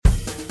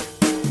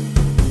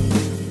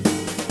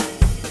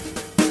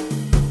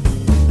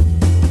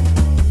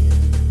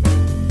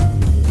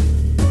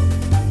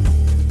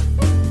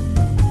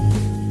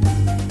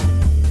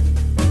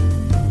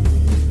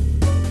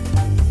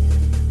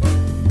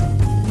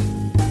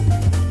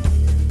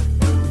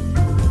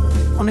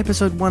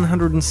episode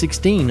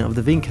 116 of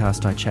the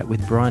Vincast, I chat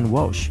with Brian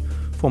Walsh,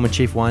 former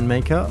chief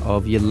winemaker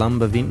of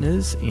Yalumba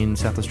Vintners in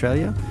South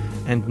Australia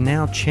and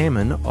now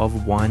chairman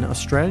of Wine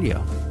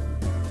Australia.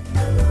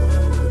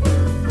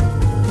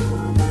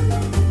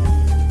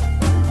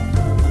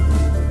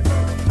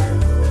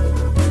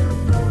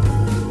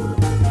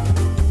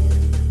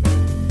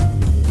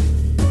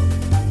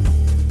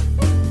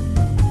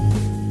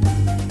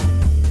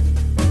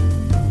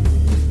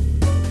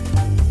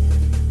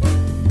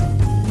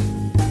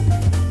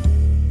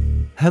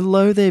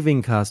 Hello there,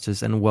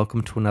 Vincasters, and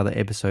welcome to another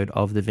episode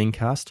of the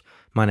Vincast.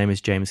 My name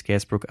is James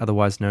Gasbrook,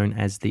 otherwise known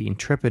as the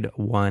Intrepid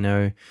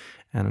Wino,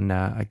 and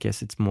I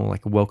guess it's more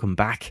like a welcome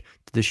back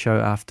to the show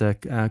after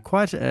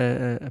quite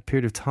a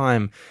period of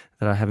time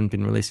that I haven't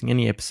been releasing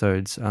any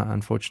episodes.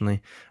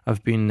 Unfortunately,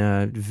 I've been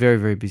very,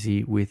 very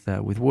busy with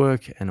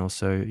work and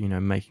also,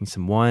 making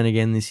some wine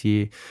again this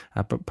year.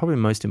 But probably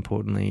most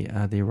importantly,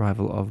 the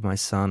arrival of my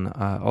son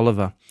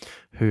Oliver,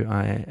 who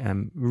I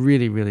am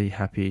really, really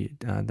happy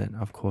that,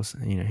 of course,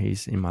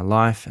 he's in my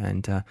life,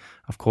 and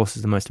of course,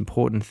 is the most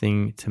important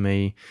thing to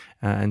me.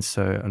 And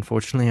so,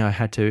 unfortunately, I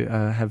had to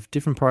have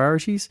different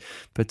priorities.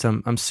 But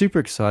I'm super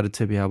excited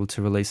to be able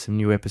to release some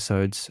new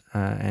episodes,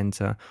 and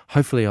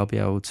hopefully, I'll be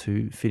able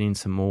to fit in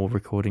some more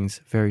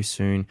recordings very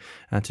soon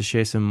to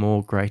share some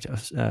more great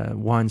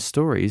wine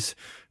stories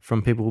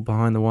from people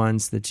behind the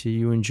wines that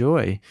you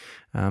enjoy.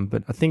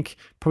 But I think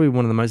probably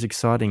one of the most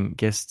exciting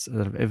guests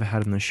that I've ever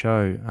had on the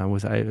show I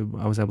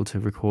was able to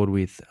record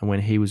with when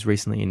he was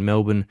recently in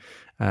Melbourne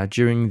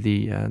during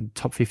the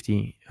Top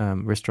 50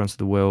 Restaurants of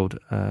the World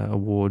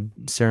award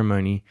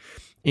ceremony.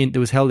 It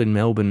was held in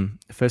Melbourne.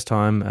 The first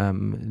time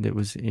it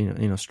was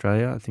in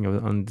Australia. I think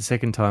on the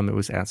second time it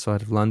was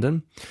outside of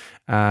London,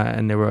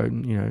 and there were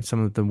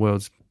some of the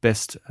world's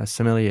best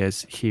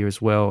sommeliers here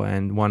as well.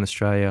 And Wine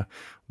Australia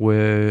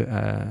were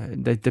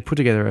they put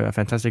together a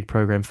fantastic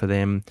program for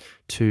them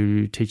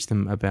to teach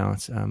them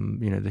about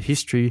the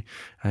history,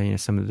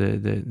 some of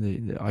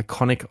the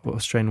iconic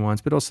Australian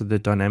wines, but also the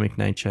dynamic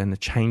nature and the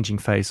changing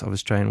face of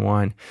Australian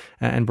wine.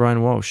 And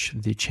Brian Walsh,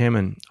 the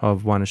chairman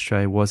of Wine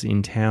Australia, was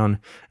in town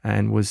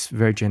and was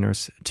very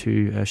generous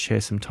to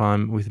share some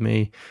time with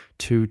me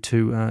to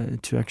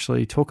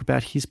actually talk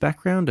about his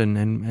background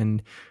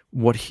and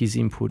what his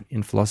input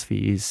in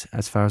philosophy is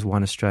as far as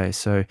Wine Australia.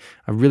 So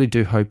I really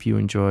do hope you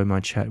enjoy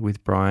my chat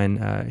with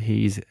Brian.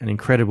 He's an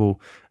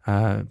incredible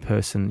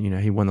person.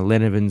 He won the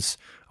Len Evans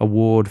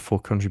Award for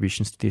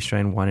contributions to the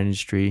Australian wine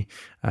industry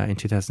in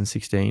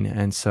 2016.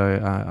 And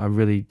so I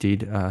really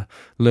did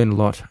learn a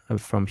lot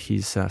from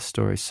his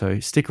story.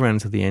 So stick around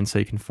until the end so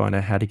you can find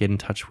out how to get in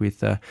touch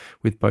with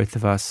both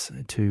of us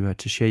to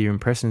share your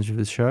impressions of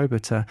the show.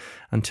 But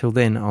until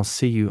then, I'll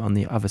see you on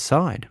the other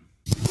side.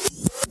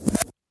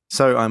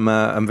 So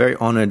I'm very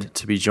honoured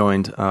to be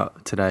joined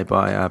today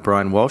by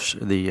Brian Walsh,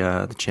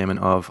 the chairman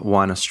of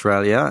Wine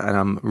Australia, and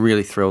I'm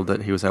really thrilled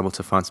that he was able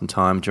to find some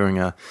time during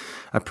a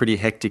pretty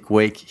hectic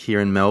week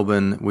here in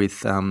Melbourne with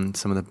some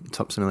of the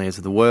top sommeliers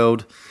of the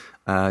world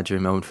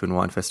during Melbourne Food and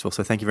Wine Festival.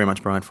 So thank you very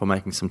much, Brian, for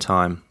making some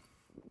time.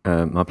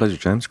 My pleasure,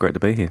 James. Great to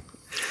be here.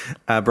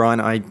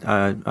 Brian,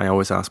 I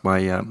always ask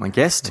my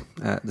guest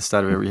at the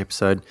start of every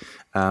episode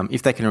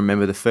if they can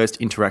remember the first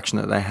interaction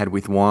that they had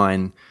with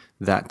wine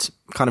that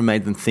kind of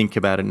made them think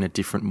about it in a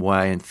different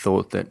way and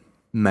thought that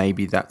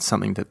maybe that's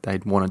something that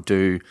they'd want to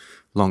do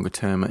longer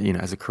term,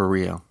 as a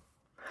career.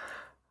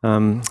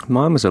 Mine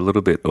was a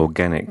little bit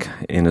organic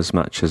in as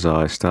much as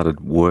I started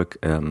work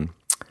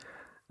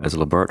as a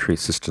laboratory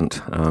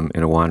assistant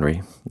in a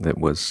winery that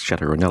was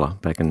Chateau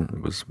Reynalla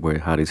it was where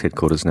Hardy's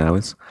headquarters now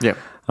is. Yeah.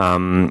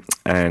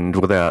 And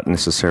without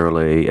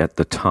necessarily at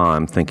the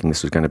time thinking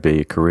this was going to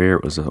be a career,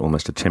 it was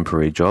almost a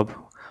temporary job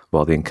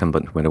while the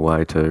incumbent went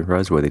away to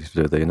Roseworthy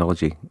to do the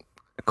enology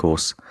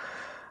course.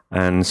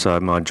 And so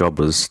my job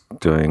was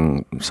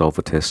doing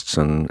sulfur tests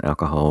and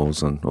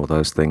alcohols and all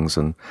those things,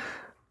 and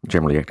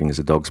generally acting as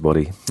a dog's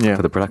body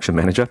for the production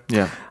manager.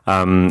 Yeah.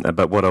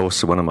 But one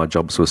of my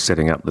jobs was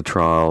setting up the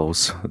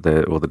trials,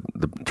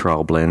 the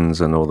trial blends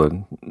and all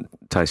the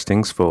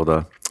tastings for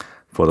the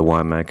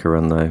winemaker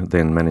and the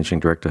then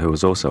managing director, who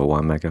was also a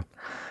winemaker.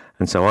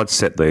 And so I'd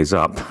set these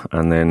up,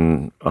 and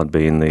then I'd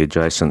be in the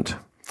adjacent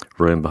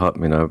room behind,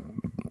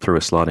 through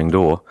a sliding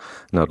door,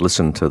 and I'd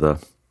listen to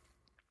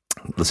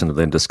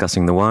them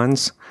discussing the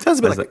wines. Sounds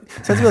a bit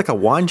like a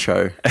wine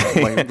show,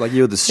 like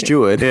you were the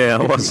steward. Yeah,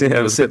 I was. Yeah,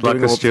 it was a bit like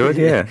a steward.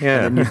 Yeah.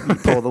 And then you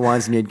pour the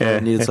wines,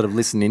 and you'd sort of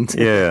listen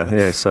into.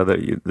 Yeah. So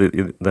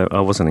that I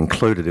wasn't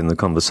included in the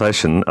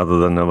conversation, other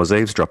than I was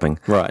eavesdropping.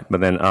 Right.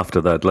 But then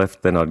after they'd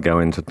left, then I'd go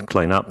in to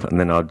clean up, and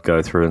then I'd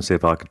go through and see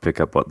if I could pick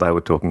up what they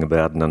were talking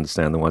about and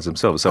understand the wines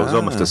themselves. So it was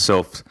almost a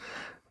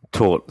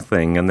self-taught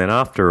thing. And then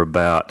after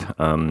about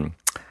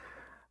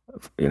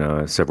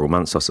several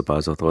months, I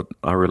suppose, I thought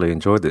I really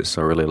enjoyed this.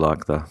 I really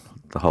like the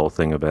whole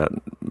thing about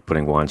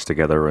putting wines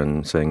together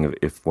and seeing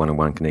if 1 and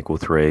 1 can equal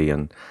 3,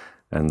 and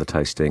the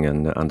tasting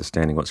and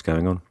understanding what's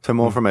going on. So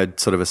more from a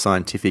sort of a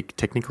scientific,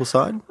 technical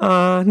side?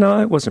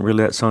 No, it wasn't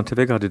really that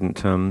scientific. I didn't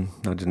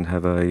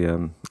have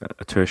a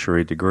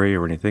tertiary degree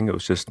or anything. It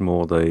was just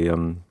more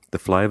the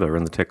flavour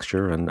and the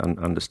texture and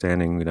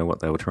understanding, what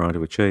they were trying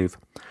to achieve.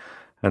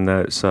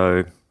 And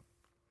so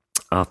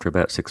after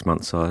about 6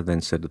 months, I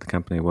then said to the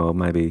company, well,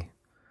 maybe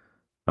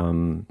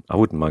I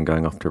wouldn't mind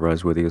going off to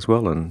Roseworthy as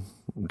well and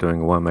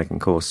doing a winemaking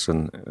course,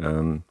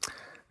 and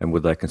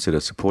would they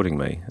consider supporting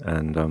me?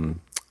 And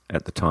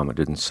at the time, it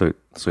didn't suit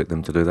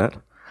them to do that.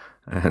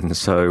 And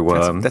so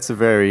that's a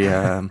very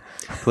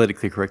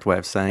politically correct way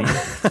of saying it.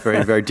 It's a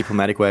very, very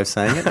diplomatic way of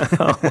saying it.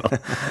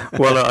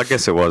 well, I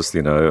guess it was.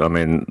 I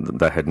mean,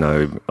 they had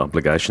no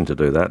obligation to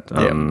do that,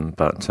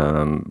 but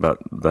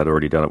they'd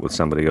already done it with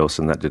somebody else,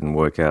 and that didn't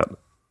work out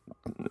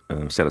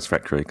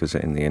satisfactory, because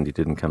in the end he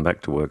didn't come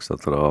back to work. So I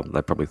thought,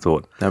 they probably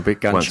thought a bit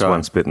gun shy.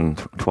 Once bitten,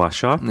 twice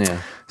shy.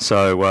 Yeah.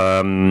 So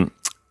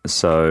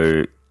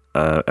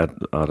at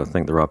I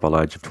think the ripe old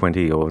age of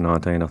 20 or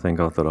 19, I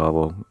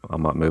thought, I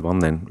might move on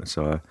then.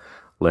 So I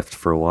left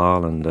for a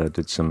while and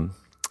did some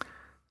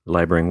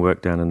labouring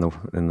work down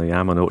in the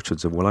almond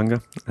orchards of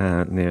Willunga,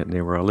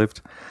 near where I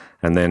lived,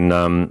 and then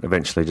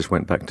eventually just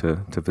went back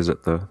to visit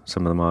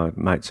some of my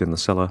mates in the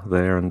cellar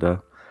there, and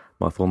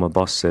my former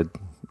boss said,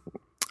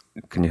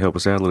 "Can you help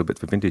us out a little bit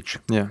for vintage?"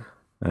 Yeah.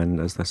 And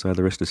as they say,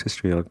 the rest is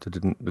history. I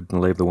didn't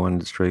leave the wine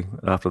industry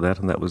after that,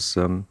 and that was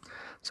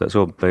so it's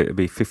all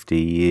be 50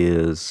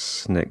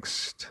 years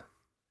next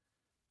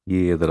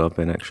year that I've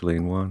been actually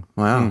in wine.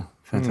 Wow,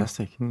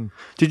 fantastic!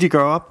 Did you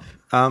grow up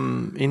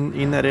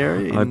in that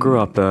area? I grew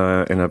up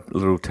in a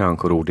little town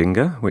called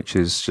Aldinga, which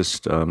is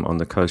just on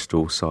the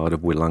coastal side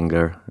of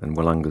Willunga, and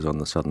Willunga's on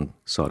the southern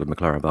side of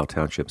McLaren Vale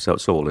Township. So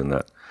it's all in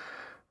that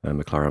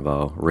McLaren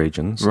Vale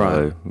region. So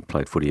I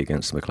played footy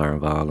against McLaren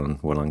Vale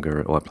and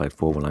Willunga. I played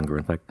for Willunga,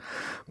 in fact.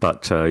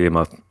 But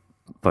my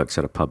folks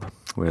had a pub.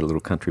 We had a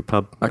little country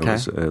pub. Okay.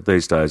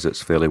 These days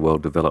it's fairly well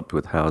developed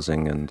with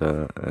housing and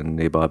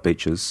nearby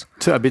beaches.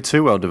 A bit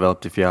too well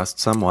developed, if you asked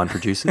some wine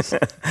producers.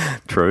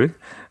 True.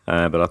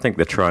 But I think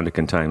they're trying to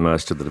contain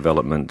most of the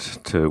development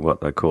to what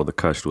they call the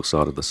coastal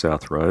side of the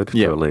South Road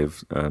to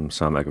leave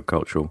some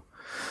agricultural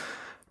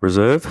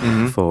reserve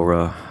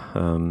for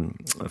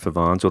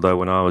vines. Although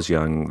when I was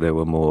young, there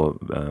were more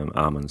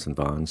almonds and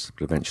vines,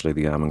 but eventually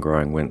the almond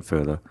growing went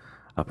further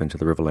up into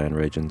the riverland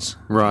regions,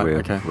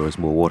 where there was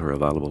more water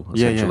available,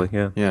 essentially.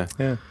 Yeah.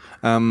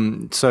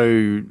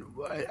 So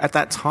at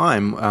that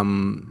time,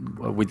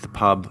 with the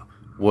pub,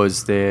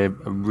 was there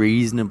a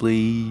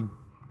reasonably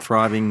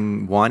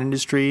thriving wine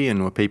industry,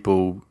 and were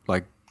people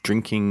like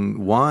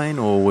drinking wine,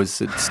 or was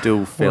it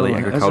still fairly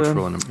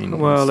agricultural in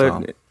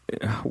style?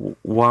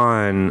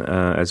 Wine,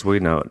 as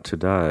we know it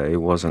today,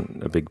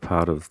 wasn't a big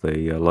part of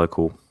the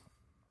local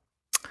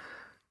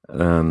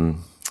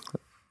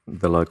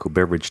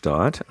beverage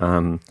diet.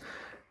 In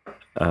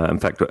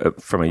fact,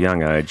 from a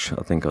young age,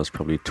 I think I was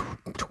probably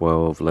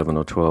 11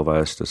 or 12, I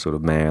used to sort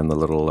of man the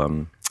little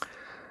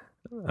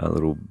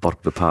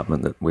bottle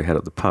department that we had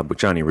at the pub,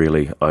 which only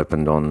really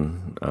opened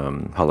on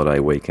holiday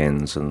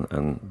weekends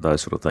and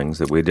those sort of things,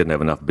 that we didn't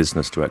have enough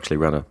business to actually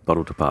run a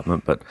bottle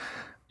department. But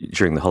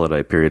during the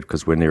holiday period,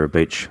 because we're near a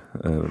beach,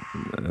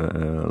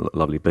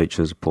 lovely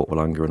beaches, Port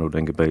Willunga and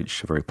Aldinga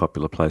Beach, very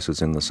popular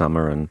places in the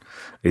summer and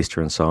Easter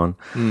and so on.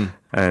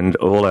 And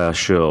all our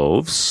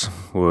shelves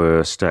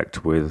were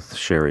stacked with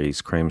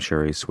sherries, cream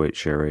sherries, sweet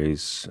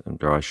sherries,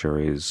 dry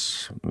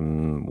sherries,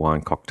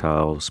 wine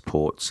cocktails,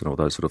 ports and all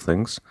those sort of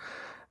things.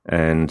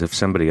 And if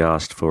somebody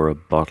asked for a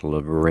bottle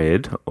of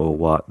red or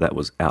white, that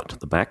was out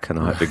the back, and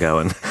I had to go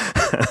and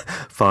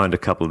find a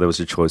couple. There was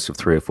a choice of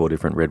 3 or 4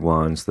 different red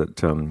wines that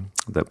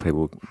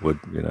people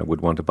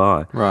would want to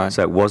buy. Right.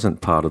 So it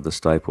wasn't part of the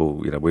staple.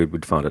 We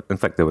would find it. In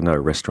fact, there were no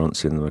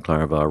restaurants in the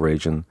McLaren Vale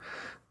region.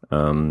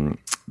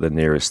 The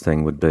nearest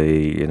thing would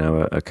be,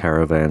 a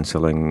caravan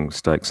selling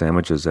steak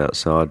sandwiches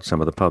outside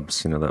some of the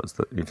pubs. That was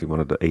if you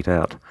wanted to eat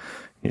out.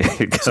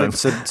 So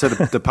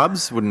the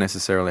pubs wouldn't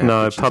necessarily have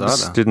no,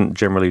 pubs either. Didn't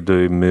generally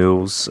do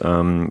meals.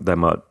 They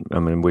might.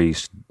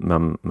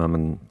 Mum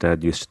and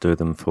Dad used to do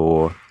them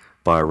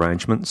by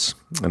arrangements,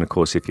 and of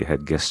course, if you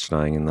had guests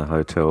staying in the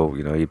hotel,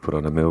 you'd put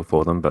on a meal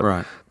for them.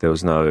 But there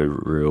was no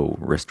real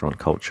restaurant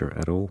culture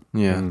at all.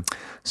 Yeah.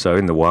 So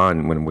in the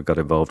wine, when we got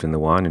involved in the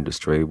wine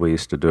industry, we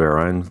used to do our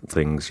own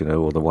things.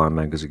 All the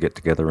winemakers would get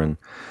together and,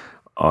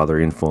 either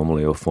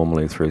informally or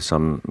formally through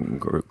some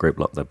group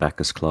like the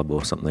Bacchus Club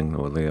or something,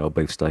 or the old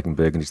beef, steak and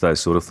burgundies,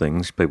 those sort of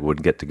things. People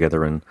would get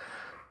together and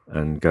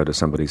go to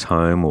somebody's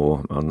home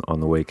or on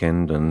the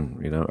weekend and,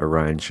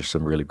 arrange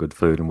some really good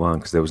food and wine,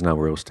 because there was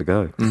nowhere else to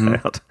go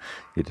out.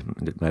 You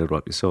made it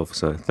right yourself.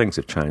 So things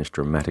have changed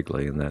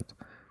dramatically in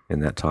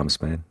that time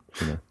span.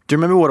 Do you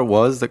remember what it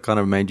was that kind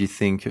of made you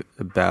think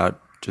about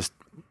just,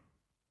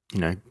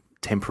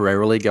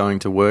 temporarily going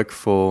to work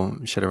for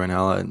Chateau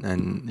Reynalla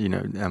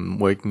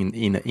and working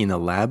in a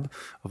lab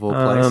of all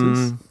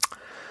places?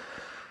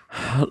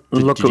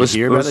 Did you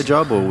hear about the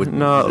job, or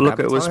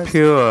it was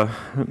pure.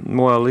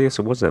 Well, yes,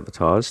 it was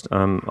advertised.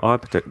 I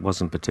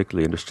wasn't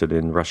particularly interested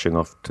in rushing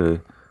off to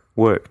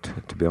worked.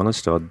 To be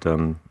honest, I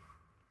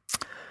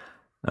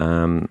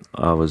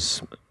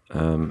was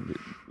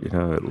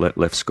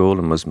left school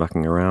and was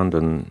mucking around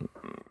and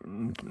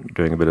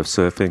doing a bit of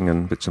surfing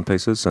and bits and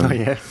pieces.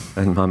 And,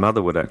 and my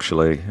mother would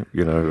actually,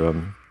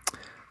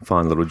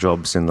 find little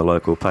jobs in the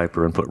local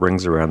paper and put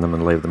rings around them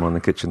and leave them on the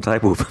kitchen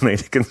table for me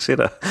to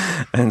consider.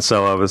 And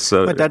so I was...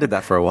 my dad did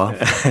that for a while.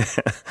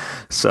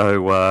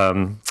 So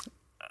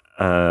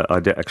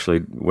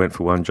actually went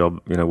for one job,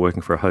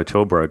 working for a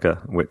hotel broker,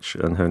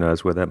 and who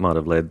knows where that might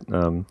have led.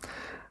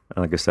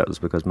 I guess that was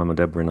because Mum and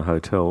Dad were in a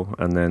hotel.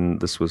 And then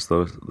this was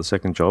the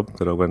second job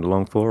that I went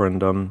along for.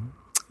 And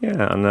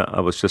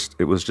it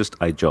was just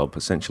a job,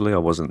 essentially.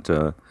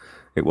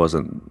 It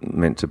wasn't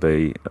meant to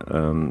be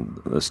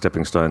a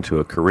stepping stone to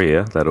a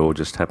career. That all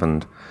just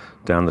happened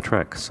down the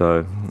track.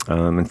 So,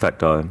 in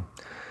fact, I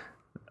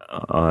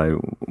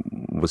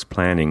was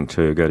planning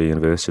to go to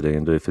university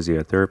and do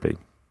physiotherapy.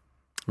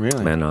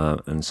 Really?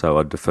 And so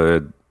I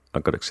deferred. I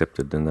got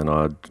accepted, and then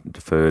I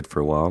deferred for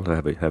a while to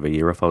have a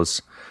year off. I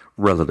was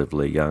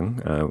relatively young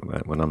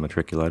when I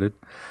matriculated.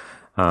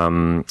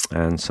 And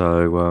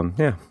so,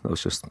 it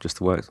was just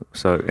the way.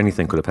 So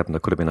anything could have happened. I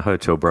could have been a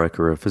hotel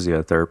broker or a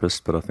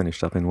physiotherapist, but I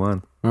finished up in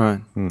wine.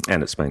 Right.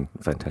 And it's been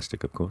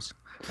fantastic, of course,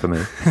 for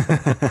me.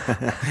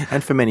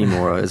 And for many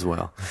more as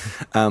well.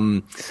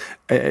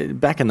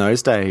 Back in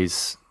those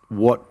days,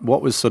 what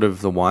was sort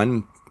of the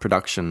wine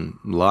production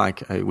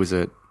like? Was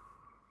it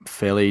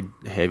fairly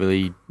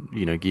heavily,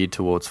 geared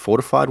towards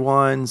fortified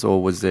wines,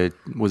 or was there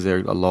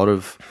a lot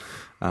of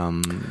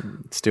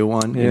still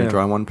wine,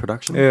 dry wine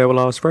production? Yeah, well,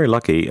 I was very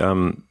lucky.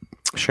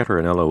 Chateau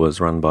Reynalla was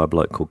run by a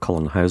bloke called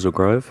Colin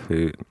Hazelgrove,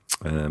 who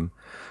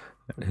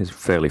his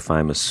fairly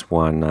famous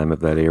wine name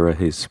of that era.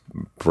 His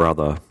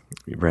brother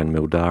ran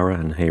Mildara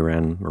and he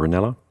ran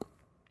Reynalla.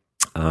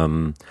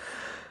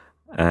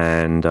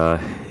 And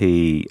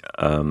he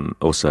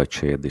also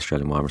chaired the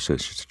Australian Wine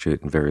Research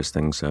Institute and various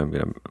things,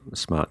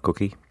 smart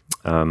cookie.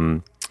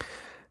 They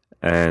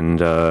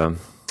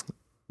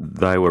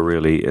were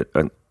really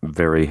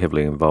very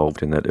heavily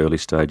involved in that early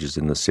stages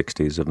in the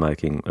 60s of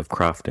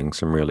crafting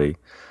some really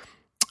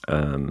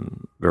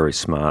very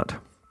smart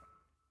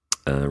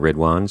red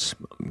wines,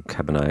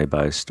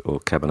 Cabernet-based or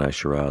Cabernet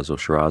Shiraz or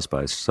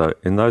Shiraz-based. So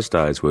in those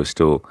days, we were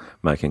still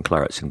making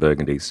clarets and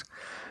Burgundies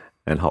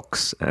and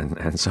hocks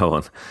and so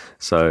on.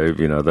 So,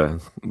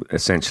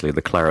 essentially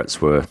the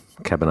clarets were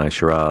Cabernet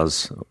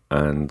Shiraz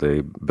and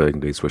the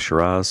Burgundies were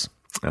Shiraz,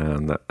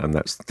 and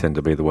that's tend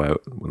to be the way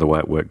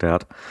it worked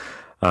out.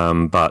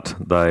 But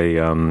they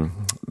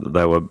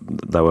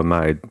were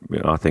made,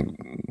 I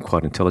think,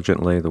 quite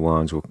intelligently. The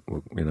wines were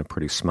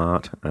pretty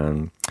smart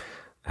and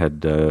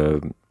had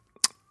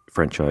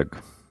French oak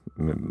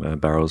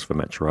barrels for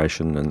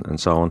maturation and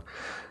so on.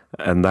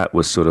 And that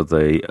was sort of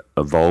the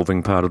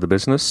evolving part of the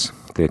business.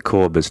 Their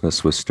core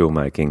business was still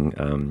making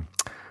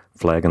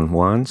flagon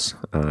wines,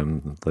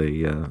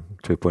 the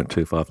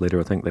 2.25 litre,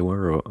 I think they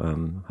were, or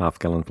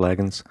half-gallon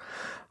flagons.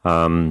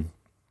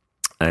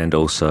 And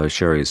also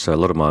sherries. So a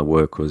lot of my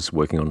work was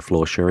working on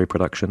floor sherry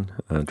production.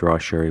 Dry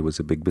sherry was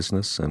a big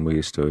business, and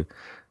we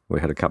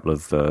had a couple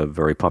of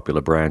very popular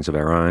brands of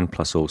our own.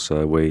 Plus,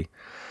 also we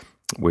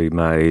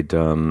made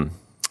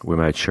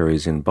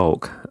sherries in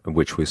bulk,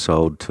 which we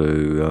sold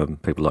to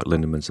people like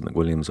Lindemans and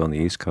McWilliams on the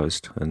East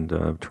Coast,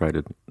 and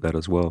traded that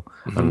as well,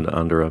 and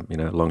under a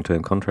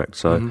long-term contract.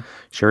 So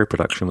sherry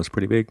production was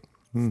pretty big.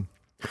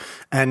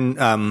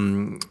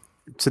 And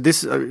so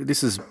this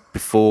is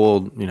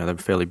before the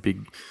fairly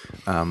big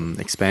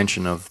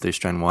expansion of the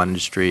Australian wine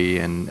industry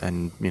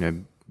and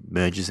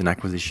mergers and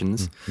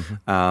acquisitions.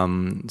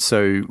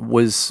 So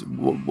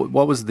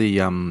what was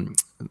the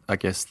I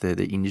guess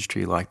the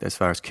industry like as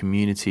far as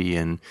community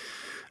and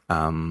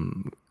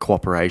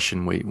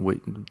cooperation?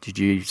 Did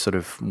you sort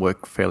of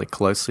work fairly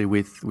closely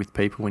with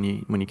people when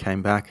you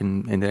came back,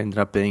 and it ended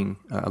up being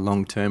a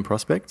long-term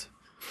prospect?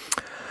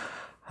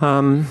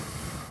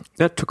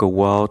 That took a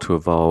while to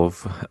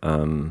evolve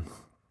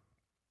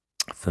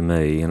for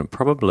me, and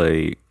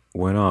probably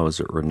when I was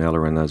at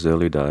Reynalla in those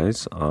early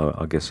days,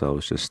 I guess I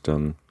was just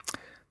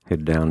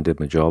head down, did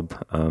my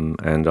job,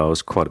 and I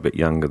was quite a bit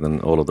younger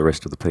than all of the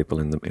rest of the people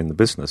in the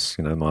business.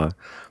 My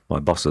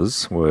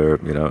bosses were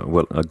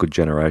a good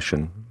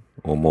generation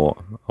or more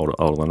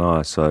older than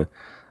I, so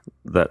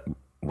that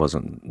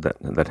wasn't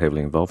that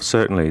heavily involved.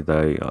 Certainly,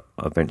 they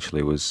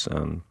eventually was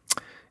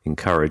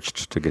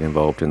encouraged to get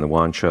involved in the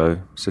wine show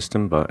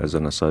system, but as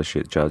an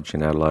associate judge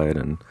in Adelaide,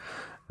 and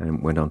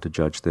went on to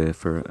judge there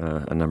for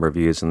a number of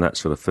years, and that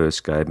sort of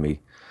first gave me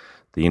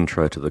the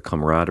intro to the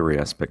camaraderie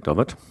aspect of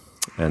it.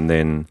 And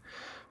then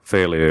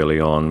fairly early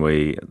on,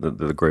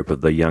 the group of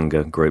the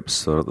younger groups,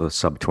 sort of the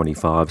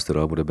sub-25s that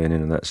I would have been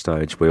in that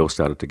stage, we all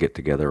started to get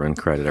together and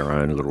created our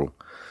own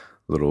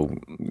little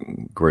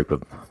group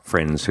of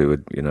friends who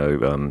would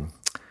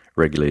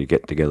regularly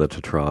get together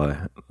to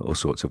try all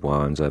sorts of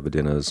wines over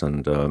dinners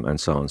and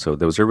so on. So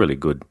there was a really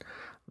good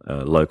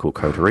local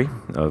coterie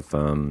of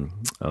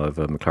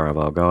McLaren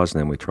Vale guys,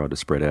 and then we tried to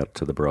spread out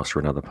to the Barossa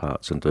and other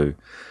parts and do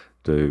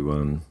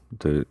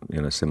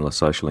similar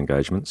social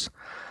engagements.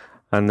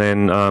 And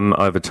then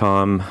over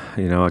time,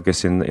 I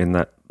guess in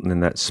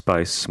that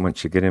space,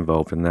 once you get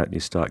involved in that, you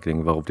start getting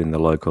involved in the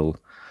local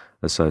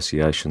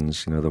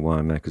associations, the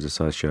Winemakers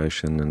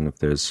Association, and if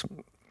there's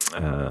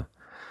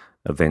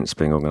events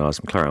being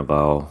organised. McLaren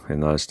Vale in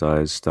those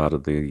days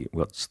started the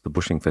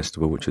Bushing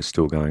Festival, which is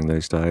still going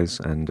these days,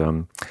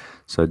 and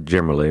so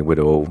generally we'd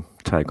all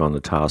take on the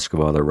task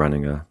of either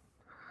running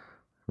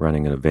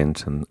an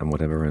event and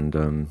whatever,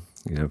 and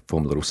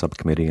form a little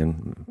subcommittee,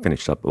 and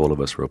finished up. All of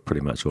us were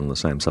pretty much all in the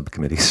same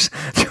subcommittees,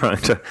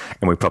 and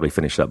we probably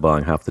finished up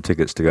buying half the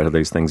tickets to go to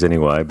these things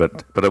anyway.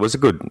 But it was a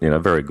good,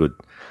 very good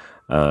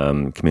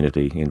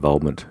community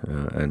involvement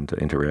and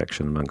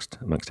interaction amongst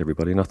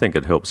everybody, and I think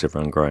it helps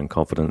everyone grow in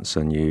confidence,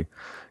 and you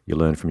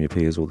learn from your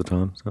peers all the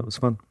time. So it was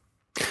fun.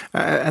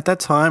 At that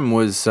time,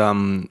 was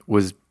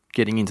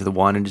getting into the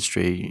wine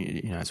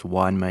industry, as a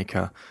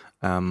winemaker,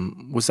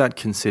 was that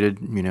considered,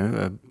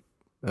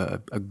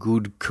 a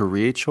good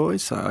career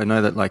choice? I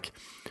know that, like,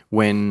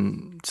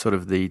 when sort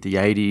of the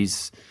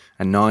 80s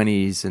and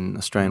 90s and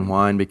Australian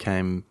wine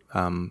became,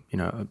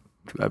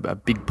 a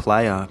big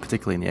player,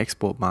 particularly in the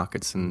export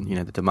markets, and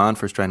the demand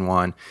for Australian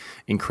wine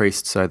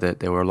increased, so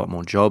that there were a lot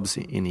more jobs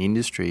in the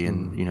industry,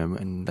 and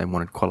and they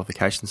wanted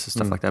qualifications and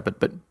stuff like that.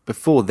 But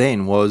before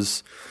then,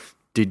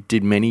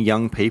 did many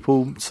young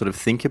people sort of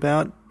think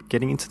about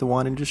getting into the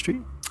wine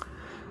industry?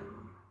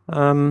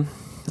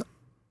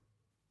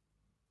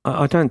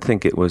 I don't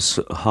think it was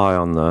high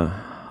on the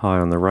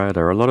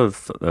radar. A lot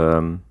of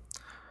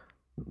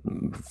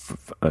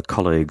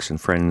colleagues and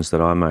friends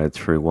that I made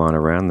through wine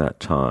around that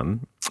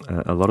time,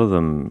 a lot of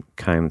them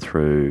came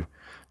through,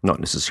 not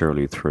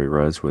necessarily through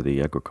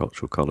Roseworthy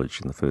Agricultural College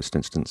in the first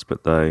instance,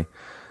 but they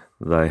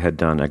had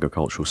done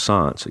agricultural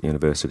science at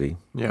university.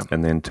 Yeah.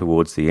 And then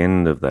towards the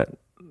end of that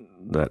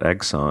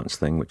ag science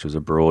thing, which was a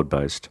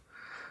broad-based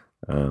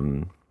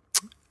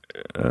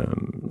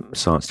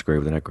science degree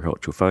with an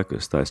agricultural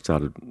focus, they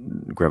started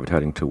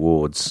gravitating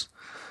towards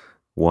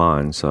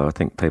wine. So I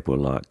think people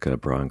like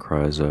Brian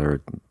Crozer,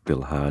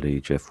 Bill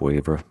Hardy, Jeff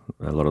Weaver,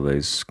 a lot of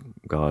these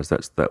guys,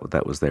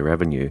 that was their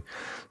avenue.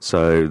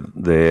 So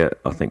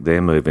I think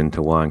their move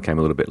into wine came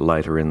a little bit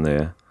later in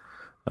their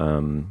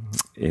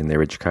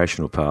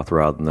educational path,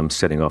 rather than them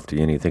setting off to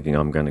uni thinking,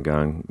 I'm going to go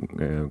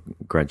and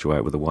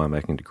graduate with a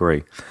winemaking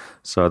degree.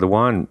 So the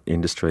wine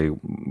industry,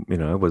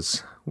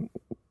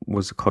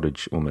 was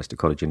almost a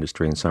cottage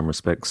industry in some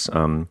respects.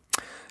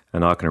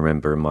 And I can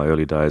remember in my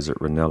early days at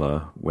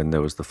Reynalla, when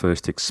there was the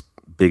first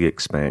big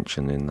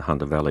expansion in the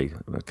Hunter Valley,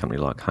 a company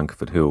like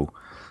Hungerford Hill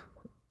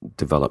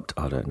developed,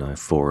 400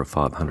 or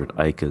 500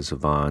 acres of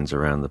vines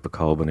around the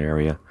Pacolban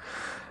area.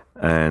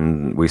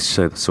 And we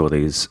saw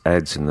these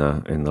ads in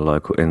the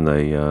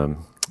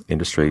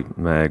industry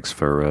mags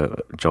for a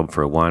job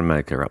for a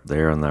winemaker up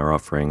there, and they were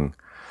offering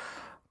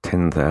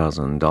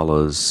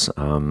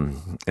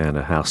 $10,000 and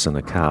a house and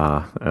a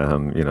car,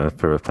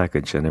 for a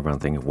package, and everyone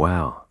thinking,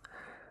 wow.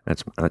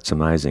 That's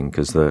amazing,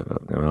 because I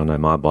know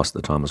my boss at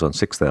the time was on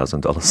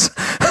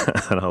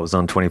 $6,000 and I was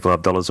on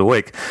 $25 a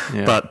week.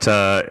 Yeah. But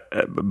the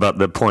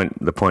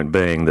point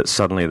being that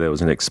suddenly there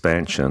was an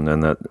expansion,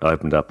 and that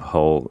opened up a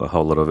whole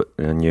lot of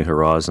new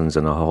horizons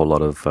and a whole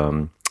lot of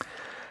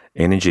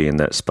energy in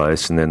that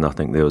space. And then I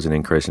think there was an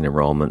increase in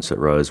enrolments at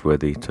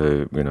Roseworthy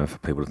for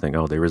people to think,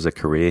 oh, there is a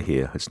career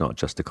here. It's not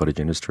just a cottage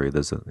industry.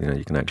 There's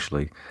you can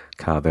actually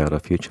carve out a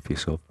future for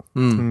yourself.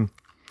 When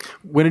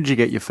did you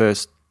get your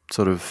first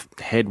sort of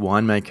head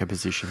winemaker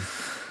position?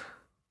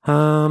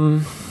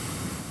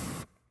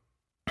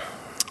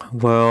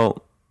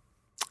 Well,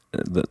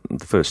 the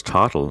first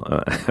title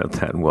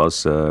that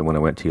was when I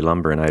went to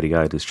Yalumba in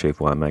 '88 as chief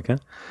winemaker,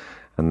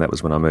 and that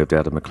was when I moved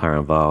out of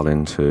McLaren Vale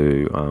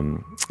into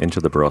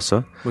the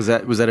Barossa. Was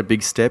that a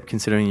big step,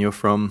 considering you're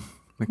from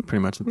pretty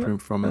much from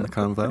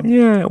McLaren Vale?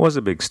 Yeah, it was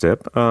a big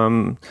step.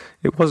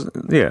 It was.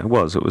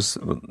 It was.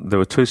 There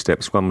were two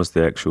steps. One was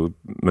the actual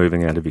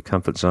moving out of your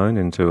comfort zone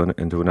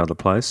into another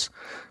place,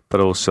 but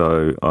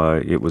also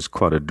it was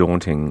quite a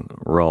daunting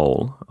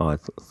role, I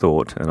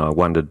thought, and I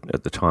wondered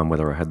at the time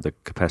whether I had the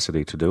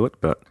capacity to do it.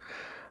 But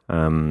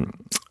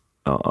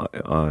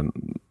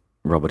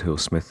Robert Hill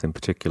Smith, in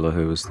particular,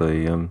 who was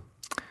the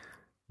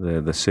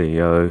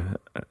CEO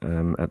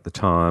at the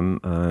time,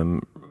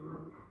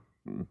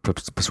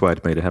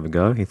 persuaded me to have a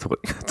go. He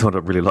thought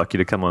I'd really like you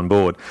to come on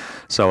board.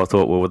 So I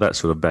thought, well, with that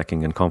sort of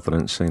backing and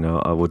confidence,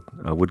 I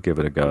would give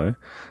it a go.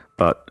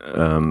 But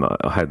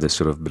I had this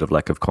sort of bit of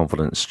lack of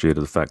confidence due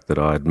to the fact that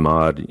I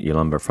admired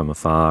Yalumba from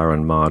afar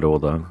and admired all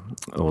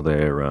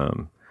their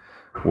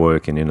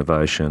work in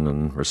innovation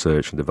and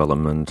research and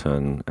development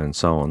and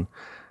so on.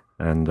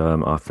 And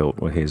I felt,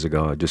 well, here's a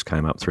guy who just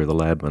came up through the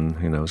lab, and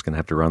was going to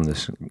have to run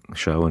this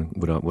show, and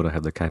would I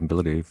have the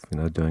capability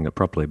of doing it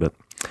properly? But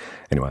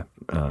anyway,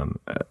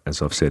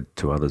 as I've said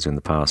to others in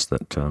the past,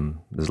 that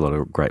there's a lot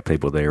of great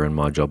people there, and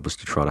my job was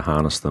to try to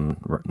harness them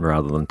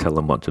rather than tell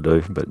them what to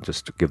do, but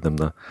just to give them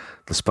the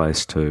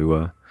space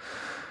to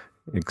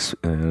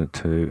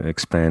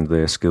expand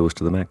their skills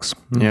to the max.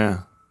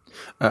 Yeah,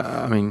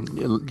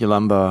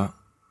 Yalumba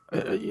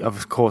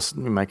of course,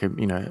 we make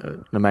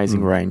an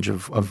amazing range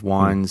of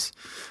wines.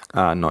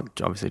 Not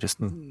just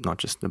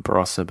the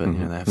Barossa, but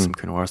they have some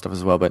Coonawarra stuff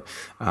as well. But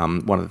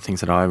one of the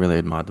things that I really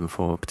admired them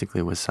for,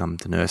 particularly, was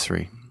the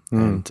nursery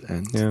and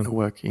the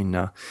work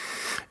in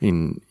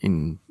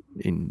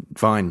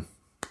vine.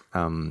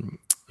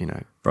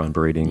 Vine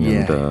breeding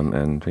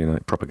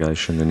and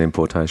propagation and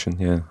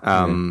importation.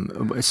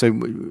 So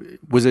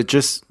was it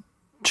just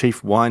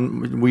chief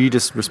wine? Were you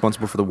just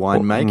responsible for the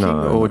wine making,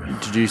 or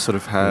did you sort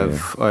of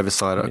have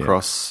oversight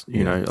across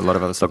a lot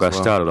of other stuff? Look, I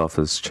started off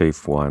as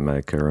chief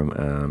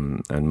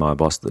winemaker, and my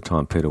boss at the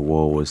time, Peter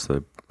Wall, was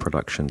the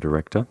production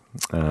director.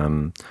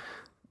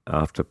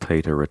 After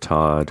Peter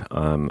retired,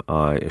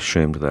 I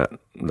assumed that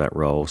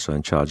role, so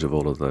in charge of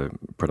all of the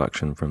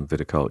production from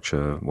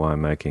viticulture,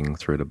 winemaking,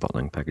 through to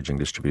bottling, packaging,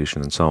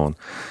 distribution, and so on.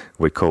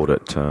 We called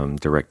it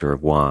director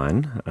of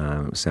wine.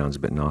 It sounds a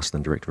bit nicer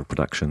than director of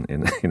production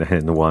in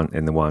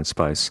the wine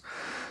space.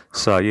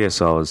 So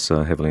yes, I was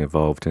heavily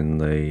involved in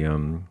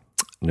the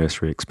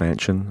nursery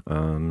expansion,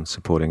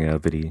 supporting our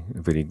viti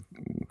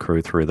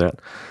crew through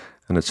that.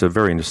 And it's a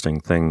very interesting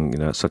thing,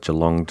 it's such a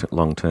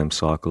long-term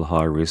cycle,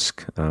 high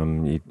risk.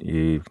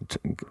 You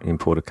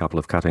import a couple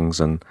of cuttings,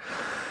 and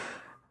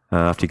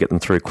after you get them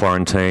through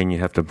quarantine, you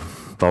have to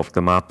bulk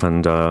them up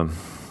and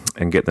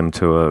get them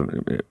to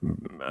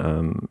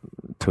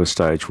a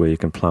stage where you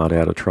can plant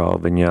out a trial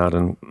vineyard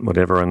and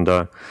whatever,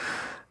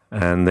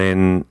 and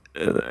then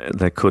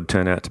they could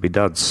turn out to be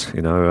duds,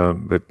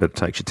 but it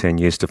takes you 10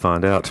 years to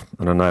find out.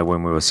 And I know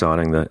when we were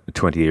signing the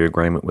 20-year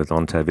agreement with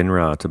Ontav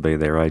Vinra to be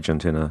their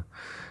agent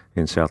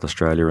in South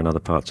Australia and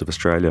other parts of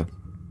Australia,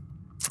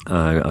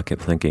 I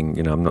kept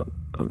thinking,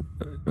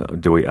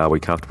 are we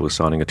comfortable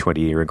signing a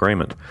 20-year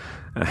agreement?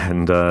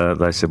 And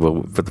they said,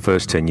 well, for the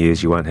first 10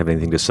 years, you won't have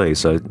anything to see.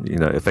 So,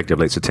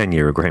 effectively, it's a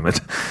 10-year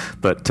agreement.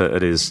 But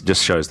it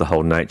just shows the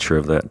whole nature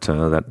of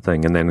that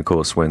thing. And then, of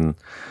course, when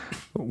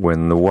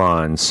the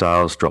wine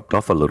sales dropped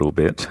off a little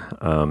bit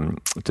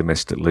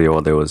domestically,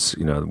 or there was,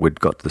 we'd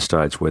got to the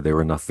stage where there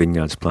were enough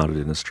vineyards planted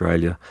in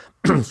Australia,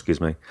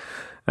 excuse me,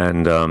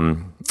 and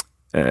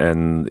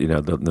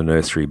the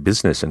nursery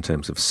business in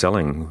terms of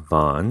selling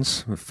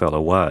vines fell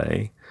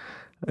away.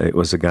 It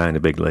was again a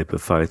big leap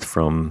of faith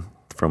from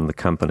the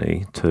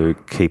company to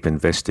keep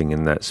investing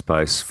in that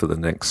space for the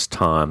next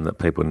time that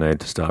people need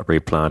to start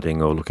replanting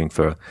or looking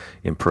for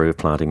improved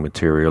planting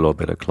material or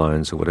better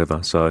clones or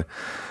whatever. So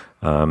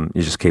you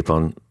just keep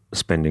on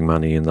spending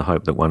money in the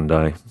hope that one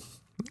day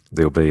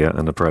there'll be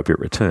an appropriate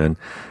return,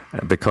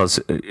 because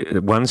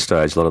at one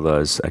stage a lot of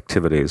those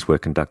activities were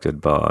conducted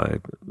by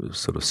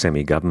sort of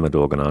semi-government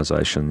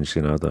organisations,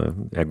 the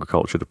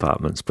agriculture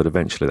departments, but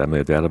eventually they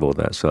moved out of all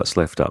that, so it's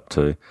left up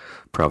to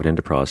private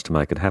enterprise to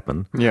make it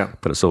happen. Yeah.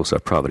 But it's also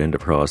private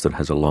enterprise that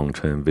has a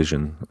long-term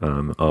vision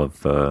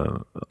of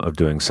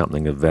doing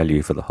something of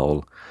value for the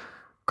whole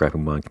grape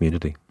and wine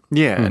community.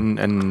 Yeah,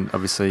 and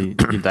obviously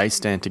they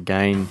stand to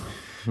gain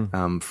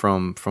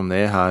from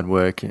their hard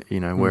work,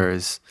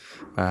 whereas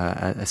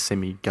a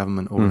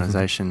semi-government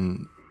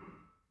organisation,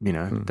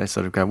 they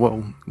sort of go,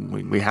 well,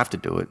 we have to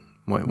do it.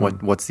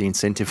 What's the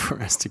incentive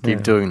for us to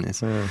keep doing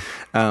this? Yeah.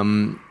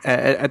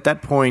 At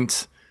that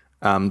point,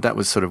 that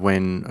was sort of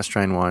when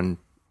Australian wine,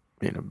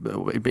 in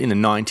the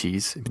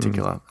 90s in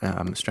particular,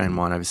 Australian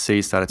wine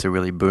overseas started to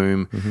really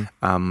boom.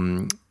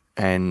 And,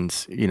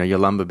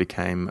 Yalumba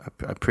became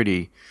a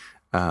pretty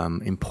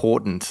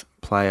important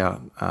player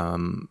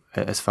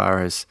as far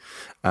as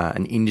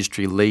an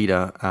industry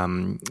leader,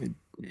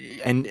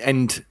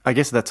 and I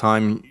guess at that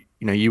time,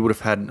 you would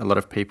have had a lot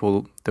of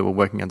people that were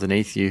working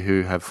underneath you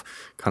who have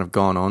kind of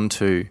gone on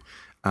to,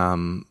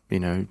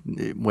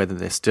 whether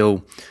they're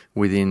still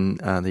within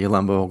the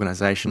Yalumba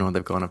organisation or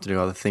they've gone up to do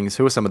other things.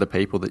 Who are some of the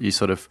people that you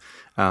sort of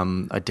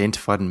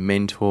identified and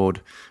mentored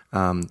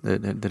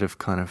that have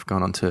kind of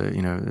gone on to,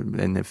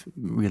 and they've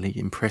really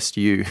impressed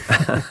you?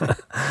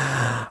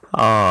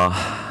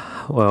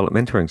 Well,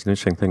 mentoring's an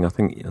interesting thing. I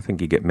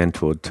think you get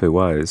mentored two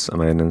ways. I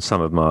mean, and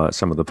some of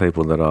the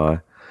people that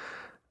I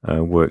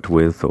worked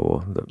with,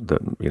 or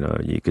that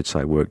you could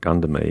say worked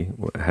under me,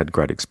 had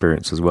great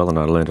experience as well, and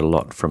I learned a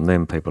lot from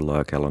them. People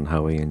like Alan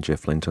Hoey and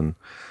Jeff Linton,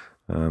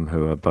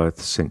 who are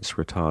both since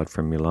retired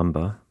from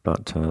Yalumba,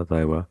 but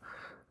they were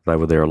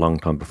there a long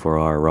time before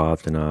I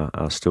arrived and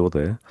are still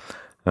there.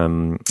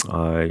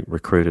 I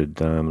recruited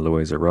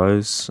Louisa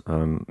Rose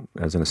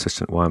as an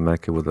assistant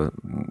winemaker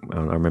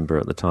I remember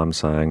at the time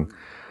saying,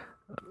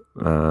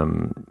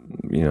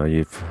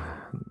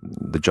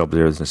 the job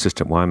there as an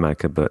assistant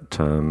winemaker, but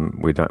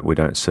we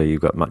don't see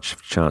you've got much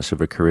chance of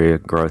a career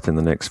growth in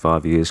the next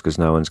 5 years because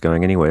no one's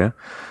going anywhere.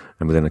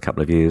 And within a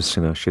couple of years,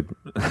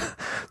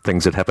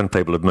 things had happened.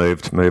 People had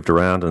moved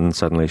around, and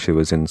suddenly she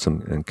was in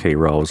some key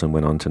roles and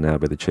went on to now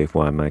be the chief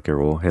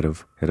winemaker or head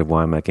of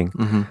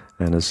winemaking,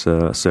 and has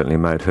certainly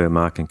made her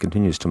mark and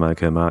continues to make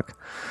her mark.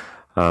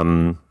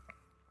 In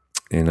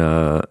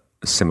a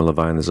similar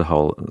vein, there's a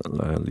whole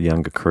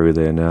younger crew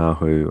there now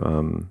who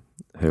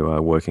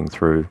are working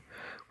through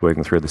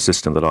the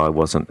system that I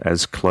wasn't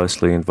as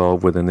closely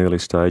involved with in the early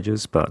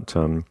stages, but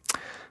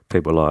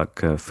people like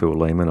Phil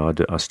Lehman,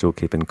 I still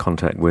keep in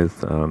contact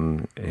with.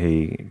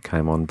 He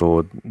came on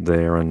board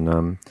there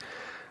and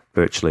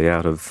virtually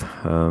out of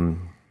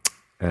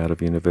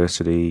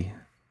university.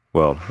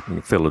 Well,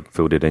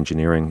 Phil did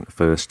engineering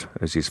first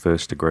as his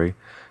first degree,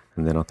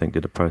 and then I think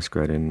did a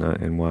postgrad in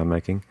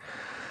winemaking.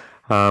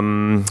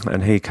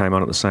 And he came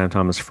on at the same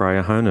time as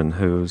Freya Honan,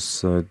 who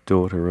was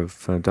daughter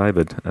of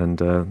David, and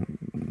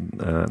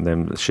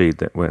then she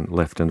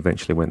left and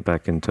eventually went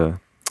back into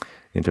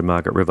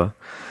Margaret River.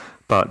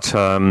 But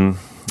so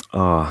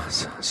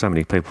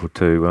many people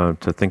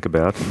to think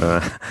about,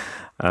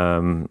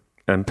 and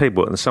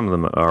people. Some of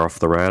them are off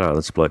the radar.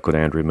 There's a bloke called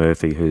Andrew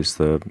Murphy, who's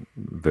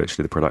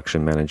virtually the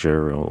production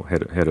manager or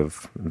head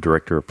of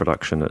director of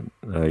production at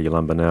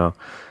Yalumba now.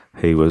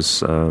 He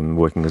was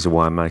working as a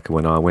winemaker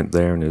when I went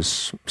there, and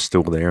is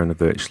still there, and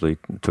virtually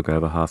took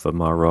over half of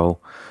my role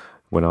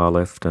when I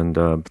left. And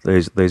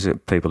these are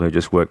people who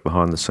just work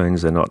behind the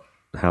scenes. They're not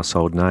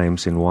household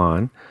names in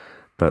wine,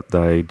 but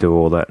they do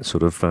all that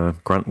sort of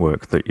grunt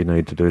work that you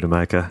need to do to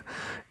make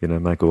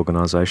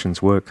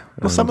organisations work.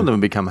 Well, some of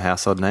them become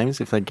household names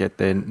if they get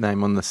their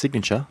name on the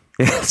signature.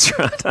 Yeah, that's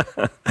right.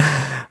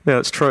 Yeah,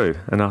 it's true.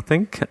 And I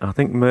think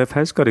Murph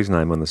has got his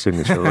name on the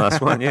signature, the last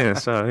one. Yeah,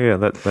 so yeah,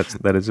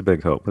 that is a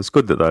big help. It's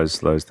good that those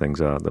things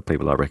that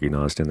people are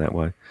recognised in that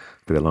way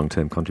for their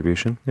long-term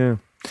contribution. Yeah.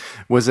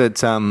 Was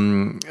it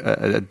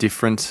a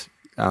different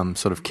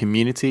sort of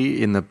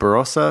community in the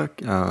Barossa,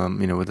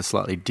 with a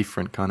slightly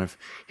different kind of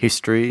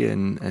history, or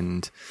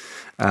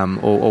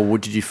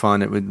did you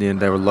find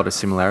there were a lot of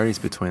similarities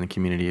between the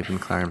community of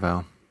McLaren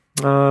Vale?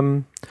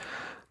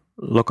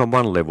 Look, on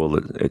one level,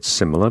 it's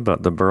similar,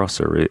 but the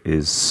Barossa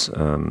is,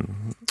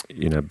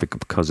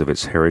 because of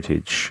its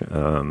heritage,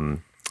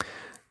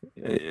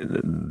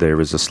 there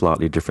is a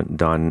slightly different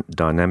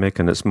dynamic,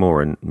 and it's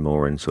more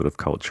in sort of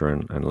culture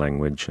and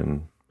language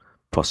and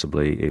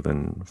possibly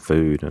even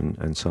food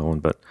and so on.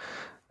 But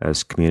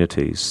as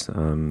communities,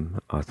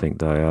 I think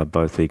they are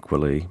both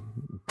equally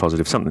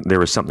positive.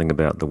 There is something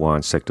about the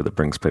wine sector that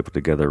brings people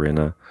together in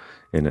a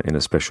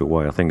special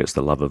way. I think it's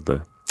the love of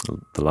the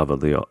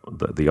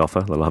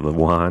offer, the love of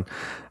wine,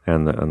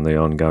 and the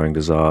ongoing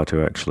desire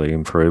to actually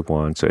improve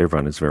wine. So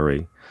everyone is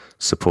very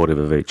supportive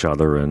of each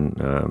other and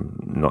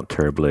not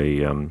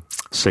terribly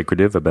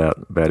secretive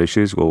about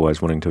issues. We're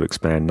always wanting to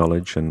expand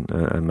knowledge and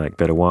make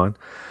better wine.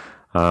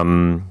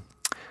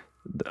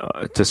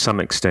 To some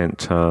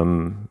extent,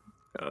 the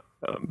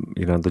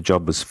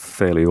job was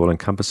fairly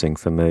all-encompassing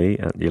for me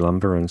at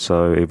Yalumba, and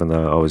so even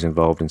though I was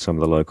involved in some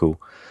of the local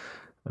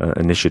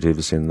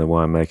initiatives in the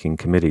winemaking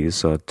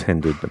committees, I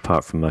tended,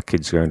 apart from my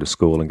kids going to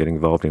school and getting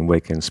involved in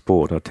weekend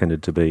sport, I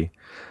tended to be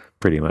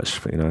pretty much,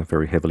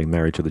 very heavily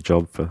married to the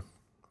job for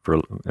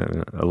a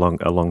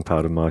long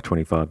part of my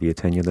 25-year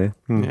tenure there.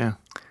 Yeah.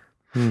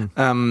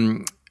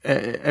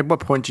 At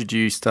what point did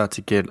you start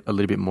to get a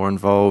little bit more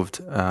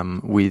involved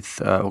with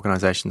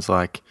organisations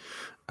like,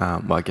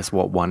 I guess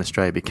what Wine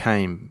Australia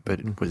became, but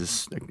it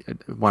was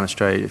Wine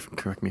Australia,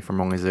 correct me if I'm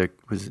wrong, was the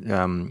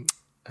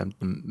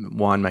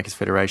Winemakers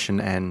Federation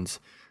and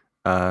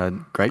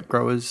grape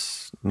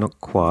growers?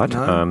 Not quite.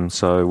 No?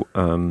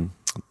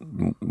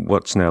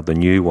 What's now the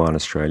new Wine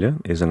Australia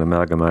is an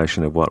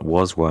amalgamation of what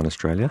was Wine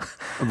Australia,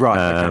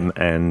 right? Okay.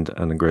 And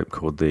a group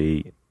called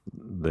the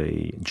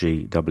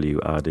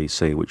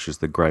GWRDC, which is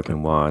the Grape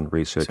and Wine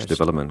Research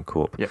Development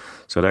Corp. Yep.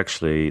 So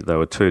there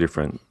were two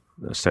different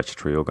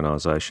statutory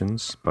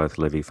organisations, both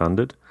levy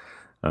funded,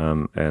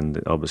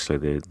 and obviously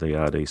the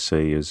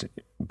RDC is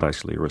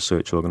basically a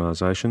research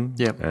organisation,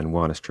 yep. And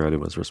Wine Australia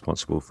was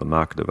responsible for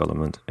market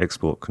development,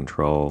 export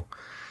control,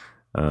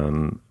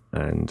 and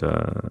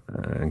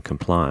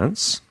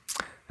compliance,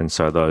 and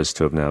so those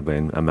two have now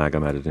been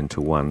amalgamated into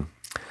one.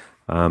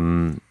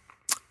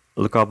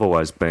 Look, I've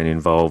always been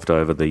involved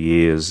over the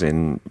years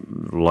in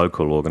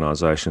local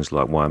organisations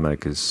like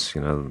winemakers.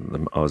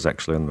 I was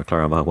actually on the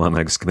McLaren Vale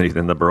Winemakers Committee,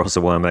 then the Barossa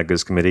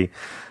Winemakers Committee.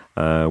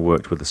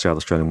 Worked with the South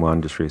Australian Wine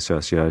Industry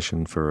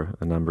Association for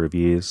a number of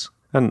years.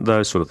 And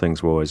those sort of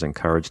things were always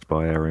encouraged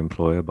by our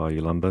employer, by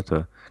Yalumba,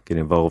 to get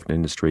involved in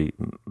industry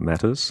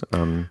matters.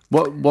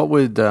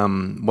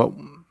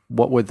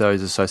 What were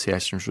those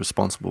associations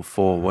responsible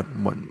for? What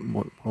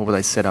were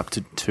they set up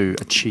to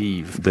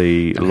achieve?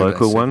 The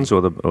local ones or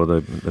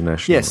the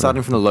national? Yeah,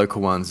 starting from the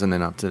local ones and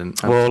then up to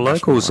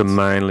locals are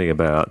mainly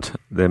about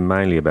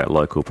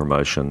local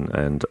promotion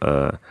and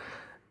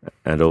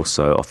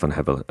also often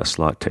have a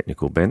slight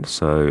technical bent.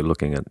 So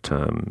looking at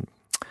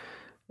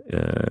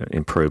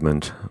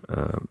improvement,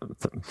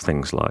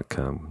 things like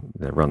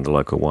they run the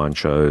local wine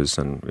shows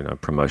and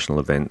promotional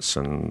events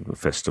and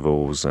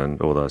festivals and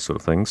all those sort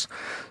of things.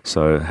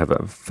 So have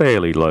a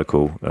fairly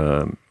local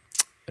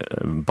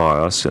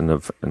bias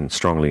and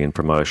strongly in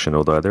promotion.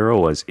 Although there are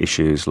always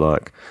issues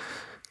like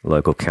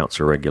local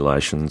council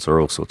regulations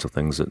or all sorts of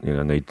things that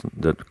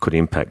that could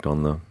impact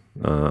on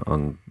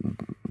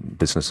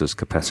businesses'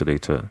 capacity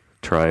to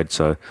trade.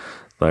 So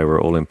they were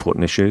all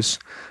important issues.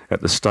 At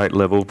the state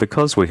level,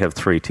 because we have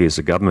 3 tiers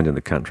of government in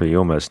the country, you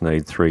almost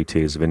need 3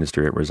 tiers of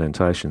industry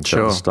representation.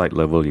 So at the state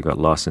level, you've got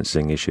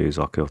licensing issues,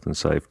 like health and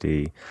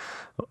safety,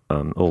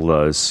 all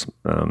those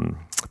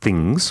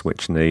things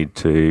which need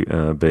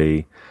to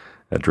be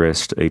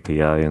addressed,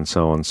 EPA and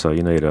so on. So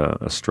you need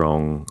a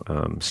strong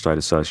state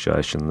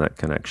association that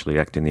can actually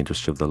act in the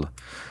interest of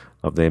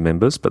their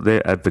members. But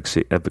they're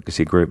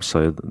advocacy groups,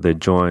 so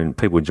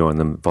people join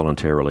them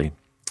voluntarily.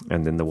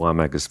 And then the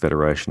Winemakers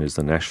Federation is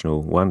the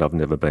national one. I've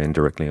never been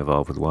directly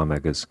involved with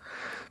Winemakers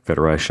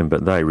Federation,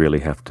 but they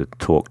really have to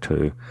talk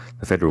to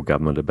the federal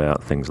government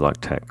about things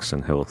like tax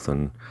and health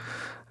and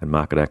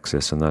market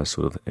access and those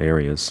sort of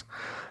areas.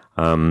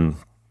 The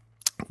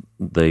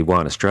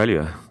Wine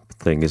Australia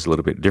thing is a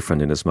little bit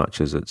different in as much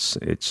as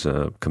it's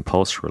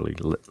compulsorily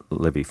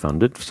levy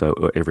funded, so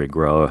every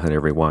grower and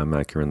every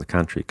winemaker in the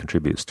country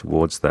contributes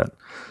towards that.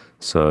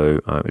 So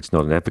it's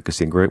not an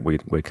advocacy group.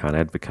 We can't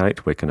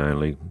advocate. We can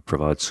only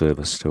provide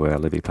service to our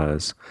levy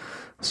payers.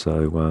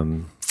 So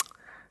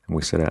and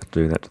we set out to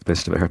do that to the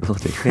best of our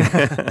ability.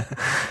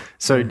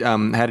 So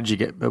how did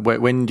you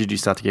when did you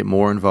start to get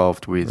more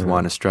involved with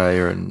Wine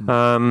Australia? And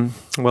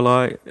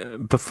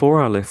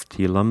before I left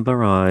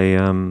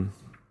Yalumba,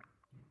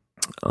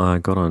 I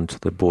got onto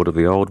the board of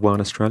the old Wine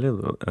Australia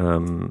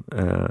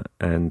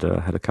and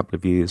had a couple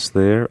of years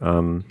there.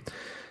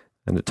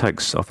 And it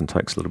often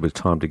takes a little bit of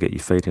time to get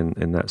your feet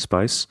in that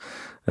space.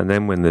 And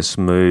then when this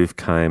move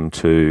came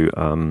to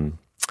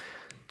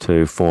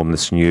form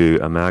this new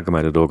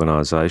amalgamated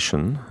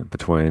organisation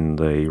between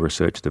the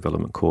Research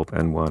Development Corp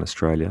and Wine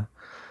Australia,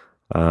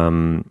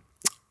 somehow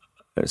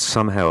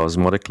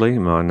osmotically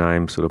my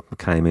name sort of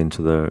came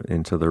into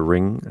the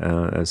ring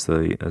as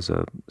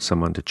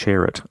someone to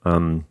chair it.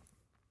 And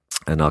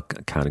I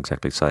can't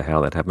exactly say how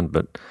that happened,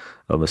 but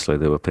obviously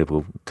there were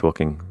people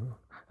talking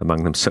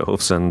among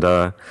themselves, and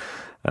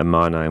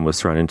my name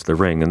was thrown into the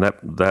ring. And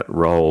that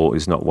role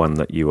is not one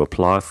that you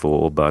apply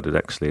for, but it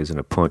actually is an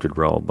appointed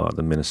role by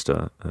the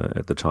minister.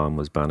 At the time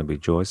was Barnaby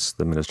Joyce,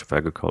 the Minister of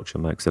Agriculture,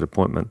 makes that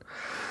appointment.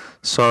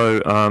 So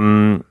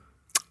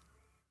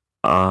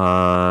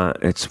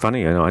it's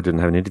funny, I didn't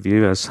have an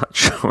interview as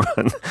such,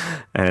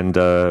 and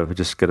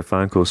just get a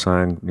phone call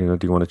saying, do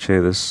you want to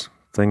chair this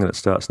thing, and it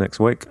starts next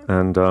week.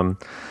 And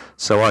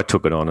so I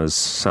took it on as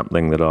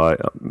something that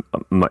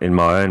in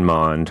my own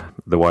mind,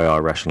 the way I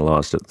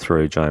rationalised it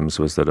through, James,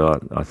 was that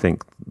I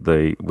think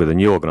with a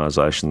new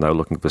organisation, they were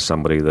looking for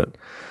somebody that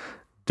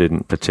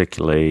didn't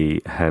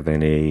particularly have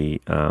any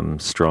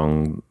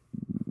strong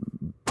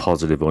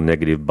positive or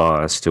negative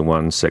bias to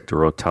one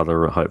sector or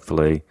t'other.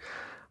 Hopefully,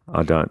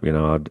 I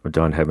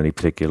don't have any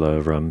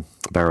particular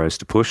barrows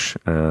to push,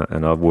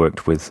 and I've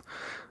worked with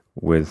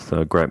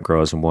grape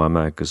growers and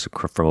winemakers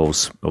from all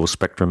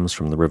spectrums,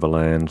 from the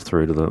Riverland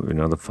through to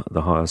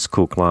the highest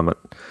cool climate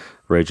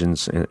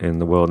regions in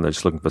the world, and they're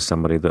just looking for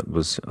somebody that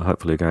was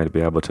hopefully going to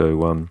be able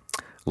to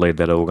lead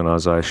that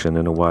organisation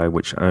in a way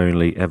which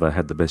only ever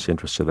had the best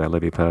interests of our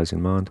levy payers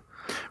in mind.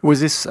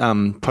 Was this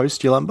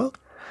post Yalumba?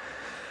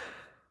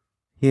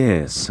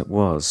 Yes, it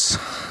was.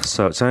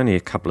 So it's only a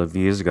couple of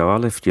years ago. I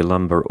left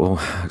Yalumba,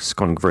 it's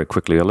gone very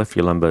quickly. I left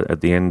Yalumba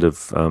at the end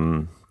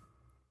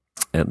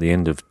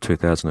of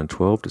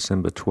 2012,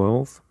 December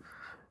 12,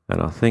 and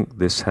I think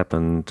this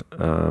happened,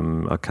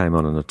 I came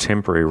on in a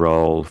temporary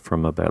role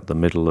from about the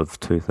middle of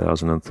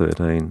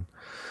 2013,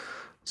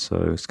 so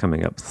it's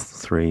coming up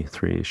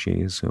three-ish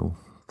years, or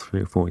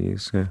 3 or 4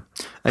 years, yeah.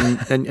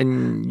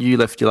 And you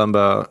left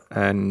Yalumba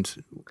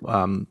and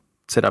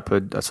set up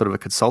a sort of a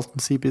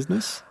consultancy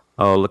business?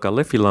 Oh, look, I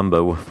left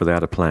Yalumba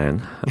without a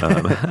plan,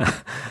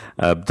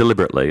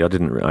 deliberately. I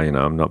didn't,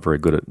 I'm not very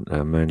good at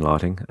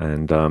moonlighting,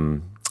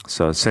 and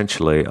so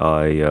essentially,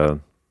 I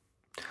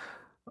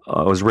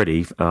was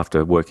ready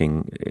after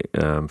working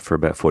for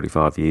about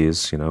 45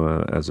 years,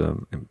 as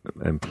an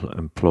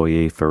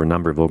employee for a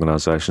number of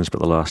organisations, but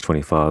the last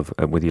 25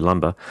 with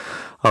Yalumba.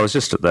 I was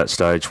just at that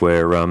stage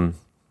where I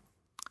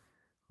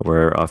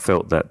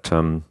felt that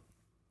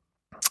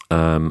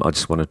I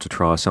just wanted to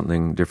try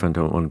something different.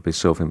 I wanted to be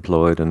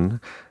self-employed and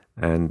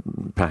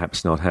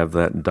perhaps not have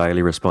that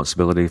daily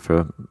responsibility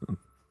for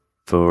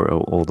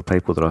all the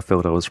people that I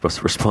felt I was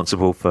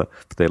responsible for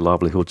their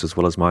livelihoods as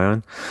well as my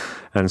own.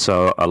 And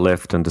so I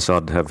left and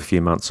decided to have a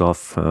few months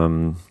off.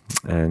 And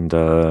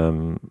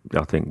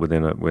I think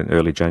within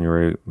early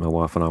January, my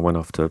wife and I went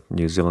off to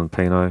New Zealand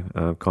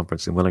Pinot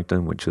conference in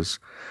Wellington, which is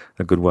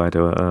a good way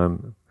to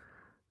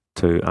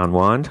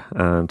unwind,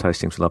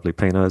 tasting some lovely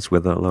Pinots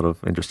with a lot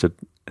of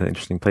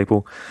interesting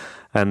people.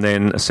 And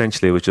then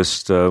essentially it was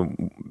just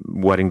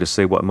waiting to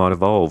see what might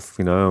evolve,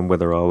 and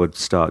whether I would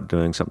start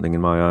doing something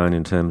in my own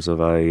in terms of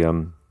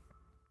a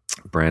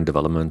brand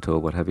development or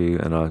what have you.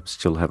 And I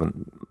still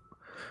haven't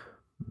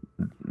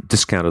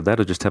discounted that.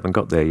 I just haven't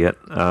got there yet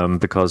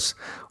because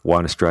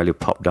Wine Australia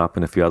popped up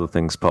and a few other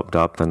things popped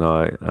up. And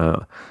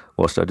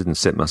whilst I didn't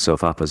set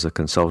myself up as a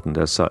consultant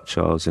as such,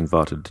 I was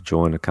invited to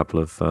join a couple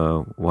of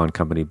wine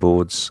company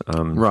boards.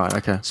 Right,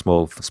 okay.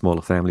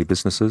 Smaller family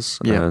businesses.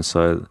 Yeah. And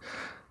so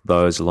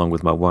those along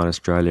with my Wine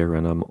Australia,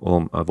 and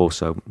I've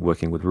also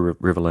working with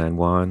Riverland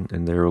Wine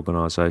in their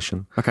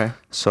organisation. Okay.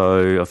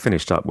 So I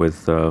finished up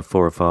with 4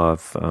 or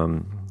 5,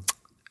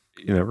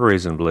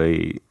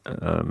 reasonably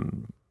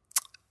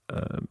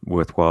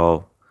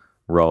worthwhile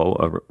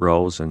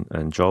roles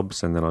and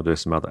jobs, and then I do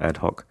some other ad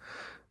hoc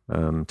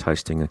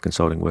tasting and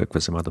consulting work for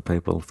some other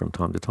people from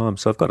time to time.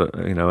 So I've got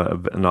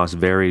a nice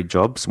varied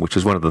jobs, which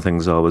is one of the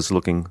things I was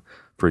looking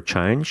for a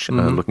change,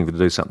 looking to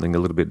do something a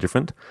little bit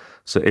different.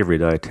 So every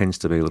day tends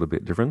to be a little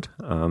bit different.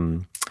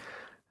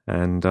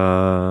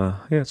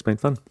 It's been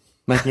fun.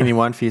 Making any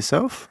wine for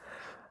yourself?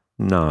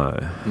 No.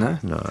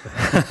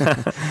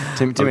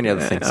 Too many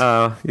other things.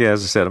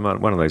 As I said,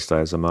 one of these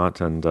days I might,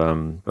 but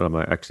I'm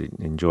actually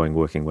enjoying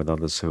working with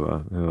others who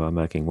are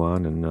making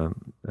wine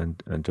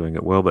and doing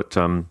it well. But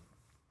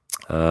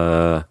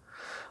I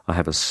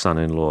have a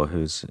son-in-law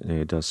who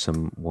does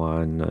some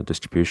wine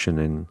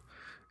distribution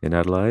in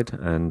Adelaide,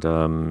 and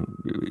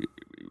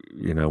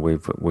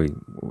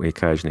we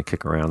occasionally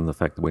kick around the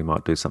fact that we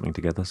might do something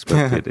together,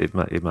 but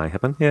it may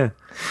happen. Yeah.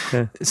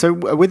 So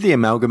with the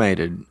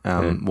Amalgamated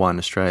Wine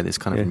Australia, this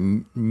kind of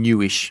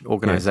newish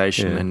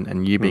organisation,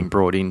 and you being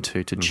brought in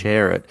to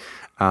chair it,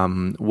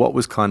 what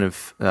was kind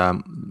of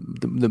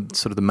the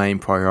sort of the main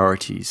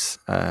priorities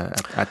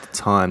at the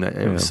time?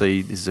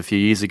 Obviously, this is a few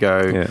years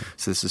ago,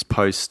 so this is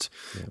post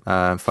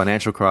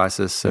financial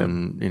crisis,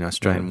 and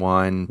Australian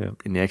wine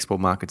in the export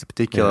markets in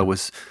particular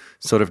was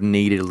sort of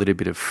needed a little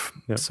bit of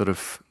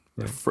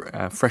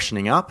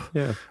freshening up.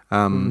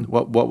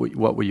 What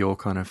were your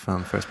kind of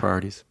first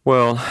priorities?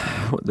 Well,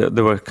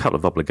 there were a couple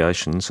of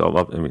obligations. Some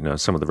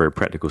of the very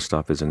practical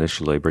stuff is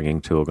initially bringing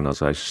two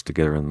organisations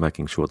together and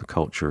making sure the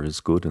culture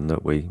is good, and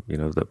that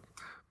that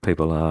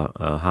people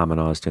are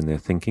harmonised in their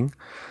thinking.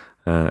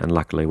 And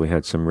luckily, we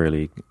had some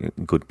really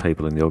good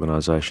people in the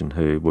organisation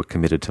who were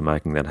committed to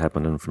making that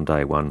happen. And from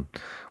day one,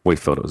 we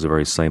felt it was a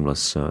very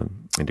seamless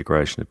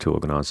integration of two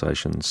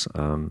organisations.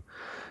 And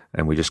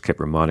we just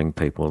kept reminding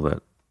people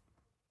that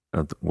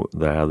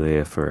they are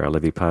there for our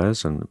levy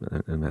payers and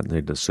that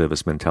need a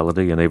service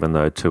mentality. And even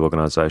though two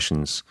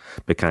organisations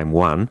became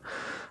one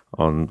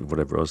on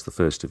whatever it was, the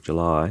 1st of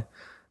July,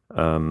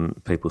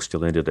 people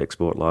still needed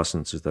export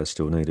licenses. They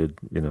still needed,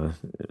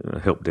 a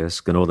help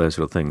desk and all those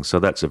sort of things. So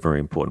that's a very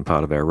important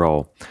part of our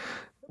role.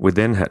 We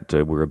then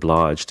we're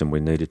obliged, and we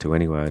needed to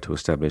anyway, to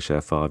establish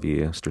our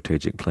 5-year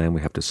strategic plan.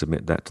 We have to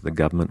submit that to the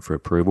government for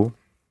approval.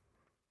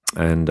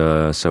 And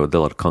so there's a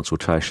lot of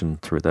consultation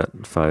through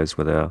that phase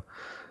with our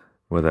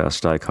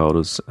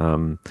stakeholders.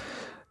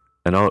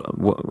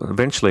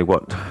 Eventually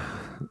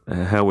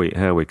how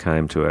we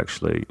came to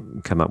actually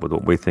come up with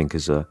what we think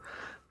is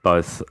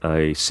both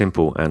a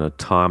simple and a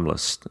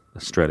timeless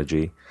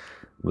strategy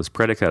was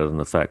predicated on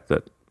the fact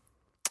that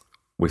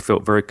we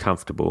felt very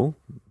comfortable,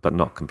 but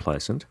not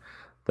complacent,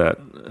 that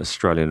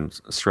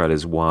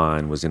Australia's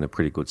wine was in a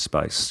pretty good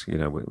space.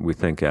 We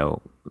think the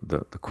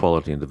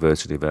quality and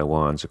diversity of our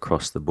wines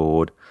across the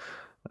board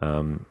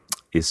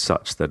is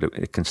such that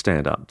it can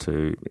stand up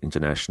to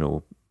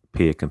international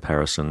peer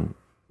comparison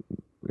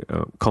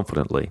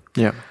confidently.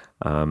 Yeah.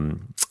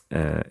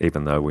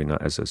 Even though we know,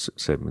 as I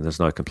said, there's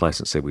no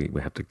complacency.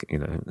 We have to,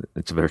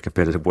 it's a very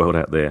competitive world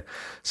out there.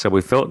 So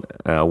we felt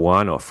our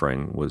wine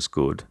offering was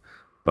good,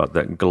 but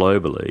that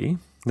globally,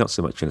 not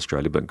so much in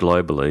Australia, but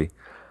globally,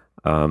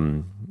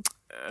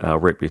 our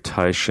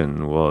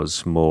reputation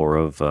was more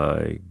of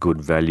a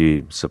good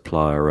value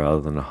supplier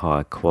rather than a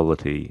high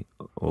quality,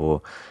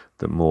 or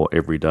the more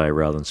everyday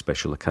rather than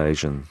special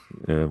occasion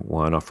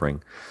wine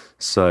offering.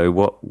 So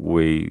what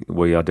we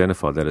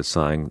identified that as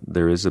saying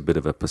there is a bit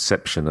of a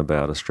perception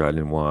about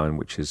Australian wine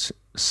which is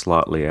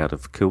slightly out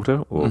of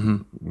kilter, or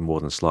more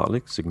than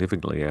slightly,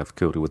 significantly out of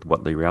kilter with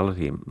what the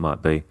reality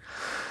might be.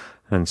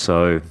 And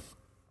so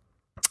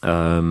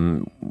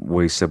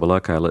we said, well,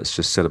 okay, let's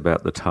just set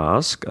about the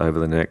task over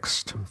the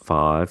next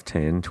 5,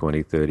 10,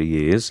 20, 30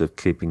 years of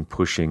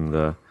pushing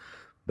the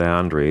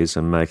boundaries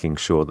and making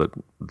sure that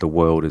the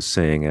world is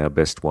seeing our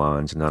best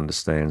wines and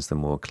understands them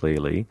more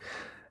clearly.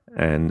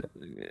 And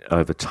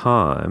over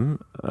time,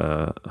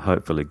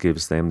 hopefully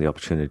gives them the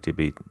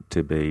opportunity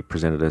to be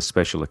presented as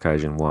special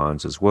occasion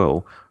wines as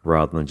well,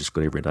 rather than just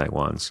good everyday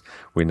wines.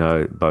 We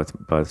know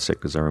both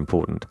sectors are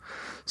important.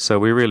 So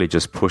we really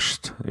just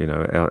pushed,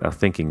 our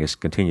thinking is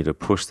continue to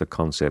push the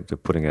concept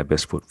of putting our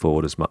best foot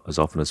forward as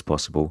often as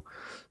possible,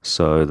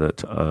 so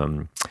that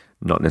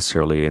not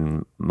necessarily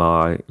in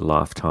my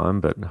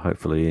lifetime, but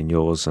hopefully in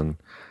yours and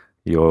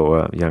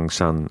your young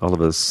son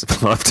Oliver's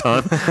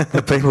lifetime,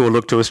 that people will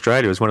look to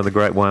Australia as one of the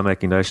great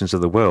winemaking nations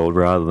of the world,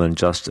 rather than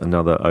just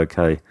another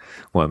okay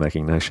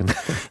winemaking nation.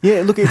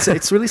 Yeah, look,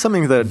 it's really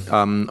something that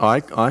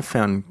I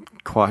found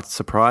quite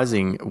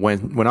surprising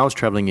when I was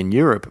travelling in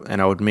Europe,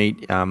 and I would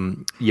meet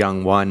young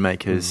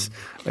winemakers,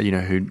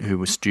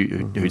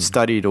 who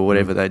studied or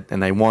whatever,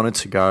 and they wanted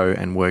to go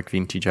and work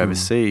vintage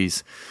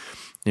overseas.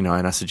 And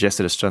I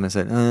suggested Australia,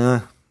 and I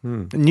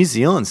said, New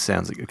Zealand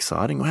sounds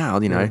exciting. Wow,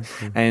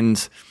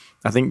 and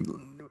I think,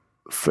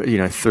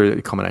 through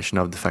the combination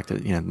of the fact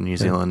that New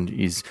Zealand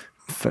is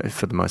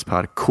for the most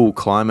part, a cool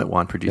climate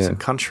wine producing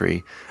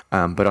country.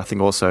 But I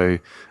think also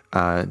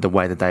the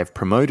way that they've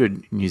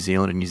promoted New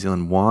Zealand and New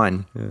Zealand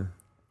wine. Yeah.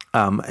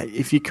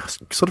 If you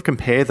sort of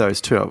compare those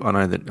two, I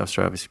know that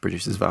Australia obviously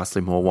produces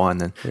vastly more wine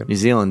than New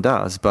Zealand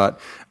does, but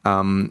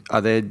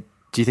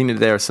do you think that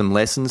there are some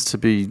lessons to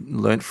be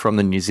learnt from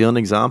the New Zealand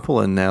example,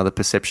 and now the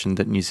perception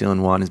that New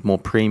Zealand wine is more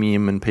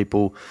premium and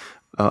people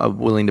are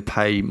willing to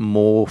pay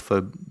more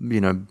for,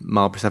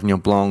 Marlborough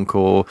Sauvignon Blanc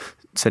or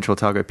Central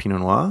Otago Pinot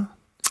Noir?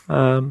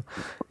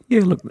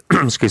 Look,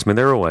 excuse me,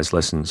 there are always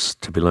lessons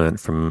to be learnt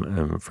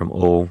from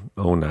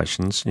all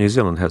nations. New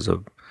Zealand has a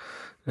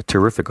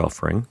terrific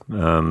offering,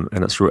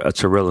 and it's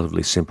a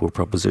relatively simple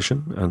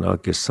proposition. And I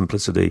guess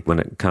simplicity when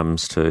it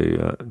comes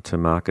to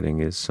marketing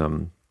is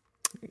an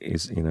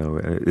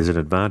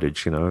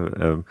advantage.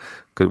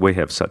 Because we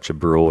have such a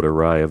broad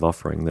array of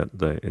offering that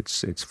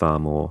it's far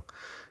more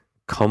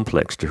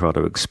complex to try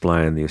to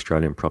explain the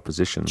Australian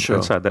proposition. Sure.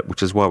 And so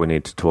which is why we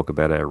need to talk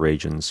about our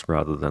regions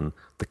rather than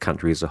the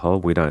country as a whole.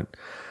 We don't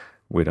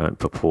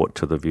purport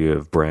to the view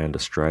of brand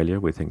Australia.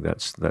 We think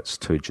that's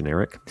too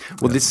generic.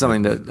 Well, this is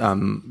something that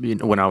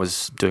when I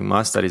was doing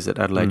my studies at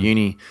Adelaide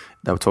Uni,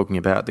 they were talking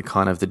about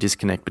the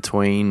disconnect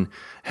between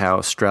how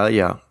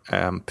Australia,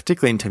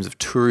 particularly in terms of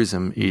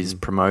tourism, is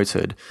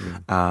promoted.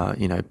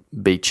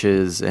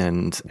 Beaches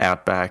and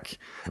outback,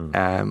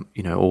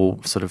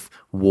 all sort of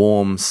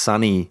warm,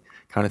 sunny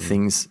kind of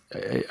things.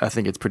 I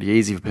think it's pretty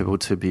easy for people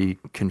to be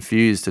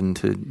confused and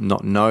to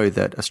not know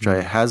that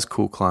Australia has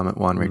cool climate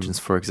wine regions,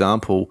 for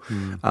example.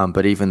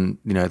 But even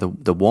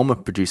the warmer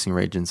producing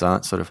regions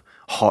aren't sort of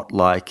hot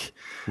like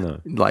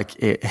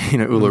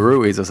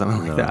Uluru is or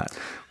something like that.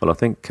 Well,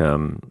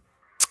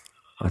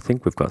 I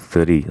think we've got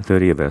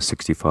 30 of our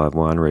 65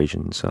 wine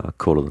regions are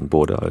cooler than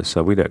Bordeaux.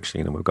 So we've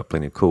got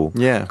plenty of cool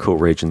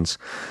regions.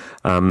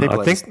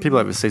 People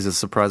overseas are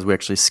surprised we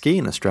actually ski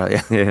in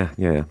Australia.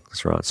 Yeah,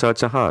 that's right. So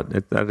that's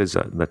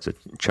a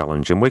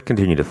challenge, and we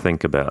continue to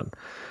think about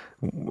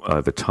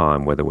over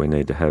time whether we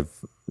need to have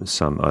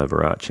some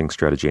overarching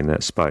strategy in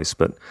that space.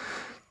 But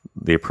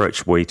the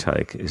approach we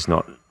take is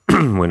not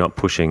we're not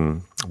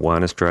pushing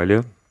Wine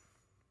Australia,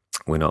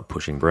 we're not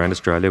pushing Brand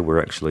Australia.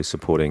 We're actually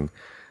supporting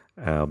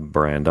our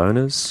brand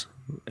owners.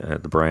 The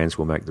brands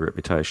will make the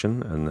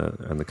reputation,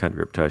 and the country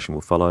reputation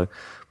will follow.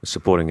 We're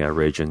supporting our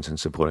regions and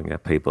supporting our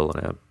people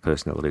and our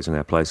personalities and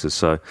our places.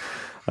 So,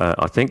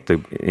 I think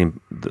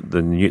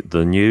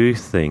the new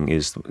thing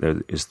is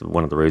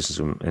one of the reasons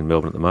in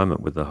Melbourne at the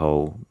moment with the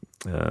whole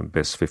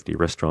Best 50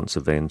 Restaurants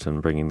event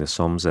and bringing the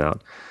SOMs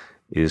out,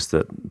 is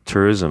that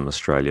Tourism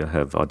Australia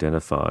have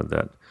identified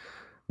that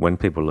when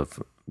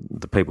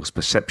the people's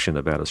perception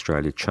about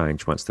Australia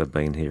changed once they've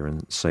been here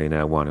and seen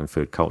our wine and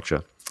food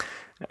culture.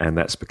 And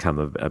that's become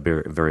a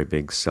very, very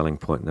big selling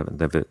point.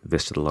 They've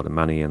invested a lot of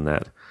money in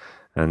that.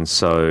 And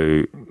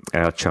so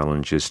our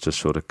challenge is to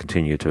sort of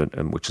continue to,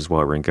 and which is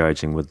why we're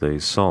engaging with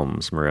these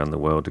SOMs from around the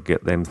world, to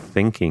get them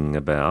thinking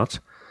about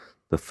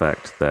the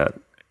fact that,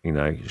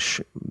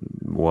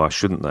 why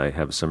shouldn't they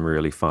have some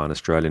really fine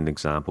Australian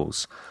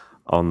examples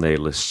on their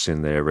lists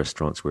in their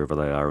restaurants wherever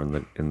they are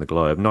in the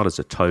globe, not as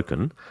a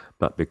token,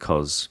 but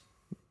because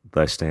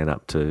they stand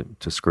up to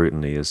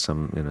scrutiny as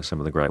some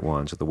of the great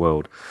wines of the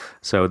world.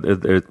 So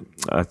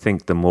I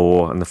think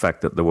the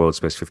fact that the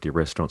world's best 50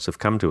 restaurants have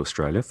come to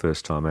Australia,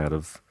 first time out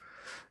of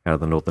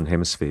the Northern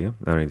Hemisphere,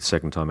 only the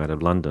second time out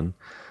of London,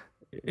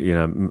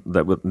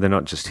 that they're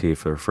not just here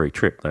for a free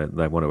trip.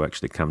 They want to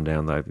actually come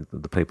down.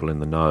 The people in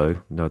the know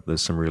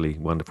there's some really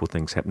wonderful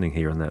things happening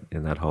here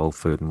in that whole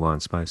food and wine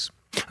space.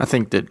 I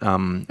think that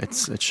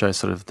it shows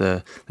sort of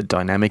the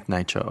dynamic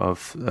nature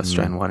of the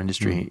Australian wine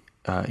industry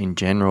in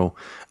general,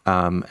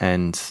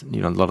 and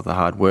a lot of the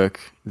hard work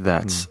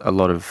that a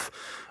lot of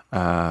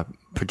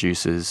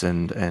producers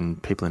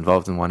and people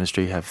involved in the wine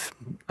industry have,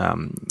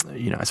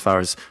 as far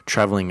as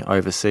travelling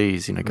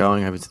overseas,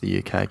 going over to the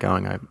UK,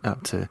 going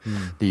up to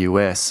the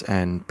US,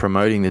 and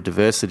promoting the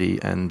diversity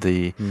and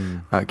the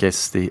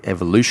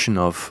evolution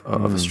of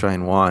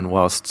Australian wine,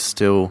 whilst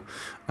still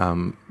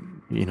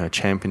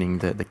championing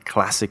the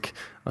classic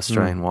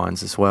Australian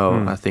wines as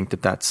well. I think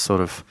that's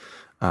sort of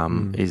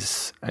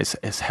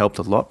has helped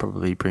a lot,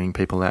 probably bringing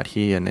people out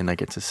here, and then they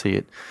get to see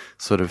it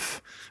sort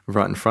of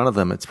right in front of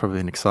them. It's probably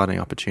an exciting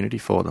opportunity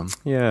for them.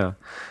 Yeah,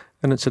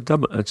 and it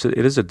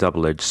is a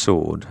double-edged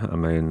sword. I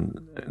mean,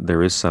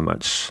 there is so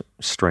much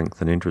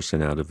strength and interest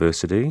in our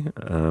diversity,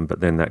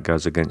 but then that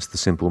goes against the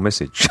simple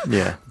message.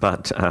 Yeah,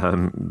 but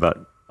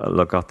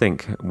look, I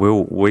think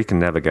we can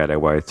navigate our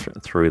way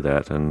through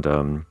that,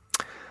 and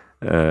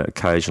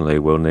occasionally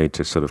we'll need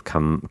to sort of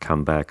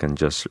come back and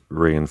just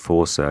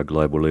reinforce our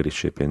global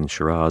leadership in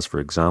Shiraz, for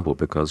example,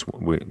 because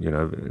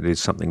it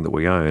is something that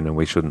we own and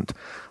we shouldn't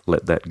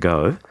let that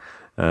go.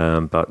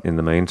 But in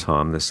the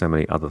meantime, there's so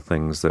many other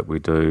things that we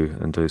do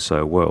and do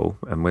so well,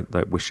 and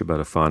we should be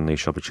able to find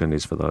niche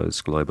opportunities for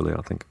those globally,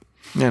 I think.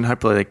 Yeah, and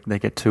hopefully they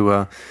get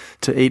to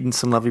eat in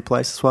some lovely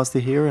places whilst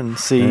they're here and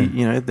see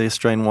the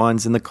Australian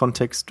wines in the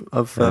context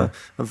of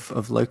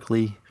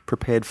locally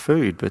prepared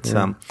food. But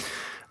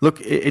look,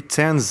 it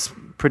sounds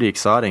pretty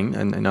exciting,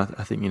 and I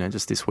think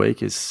just this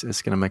week is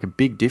going to make a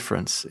big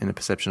difference in the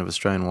perception of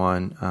Australian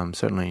wine,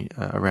 certainly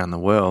around the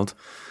world.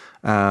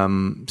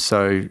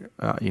 Obviously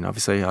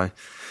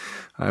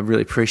I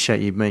really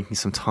appreciate you making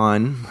some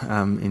time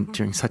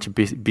during such a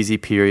busy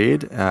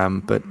period.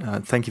 But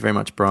thank you very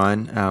much,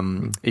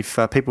 Brian. If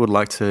people would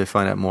like to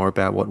find out more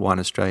about what Wine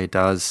Australia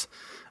does,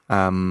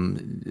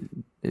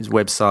 his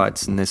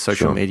websites and their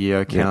social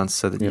media accounts,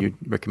 so that you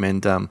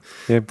recommend. Go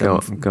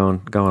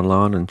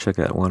online and check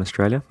out Wine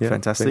Australia.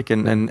 Fantastic,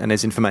 and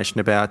there's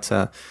information about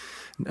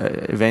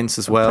events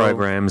as well,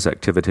 programs,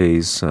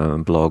 activities,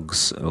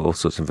 blogs, all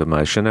sorts of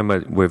information.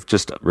 And we've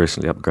just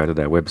recently upgraded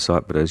our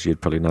website, but as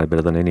you'd probably know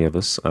better than any of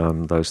us,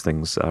 those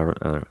things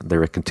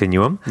they're a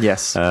continuum.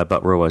 Yes,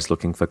 but we're always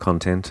looking for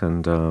content,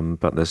 and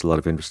but there's a lot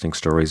of interesting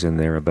stories in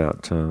there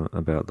about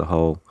the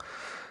whole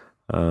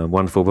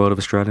wonderful world of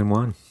Australian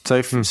wine. So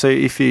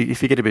if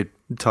you get a bit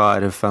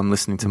tired of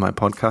listening to my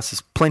podcast,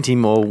 there's plenty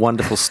more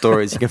wonderful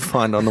stories you can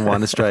find on the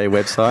Wine Australia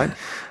website,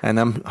 and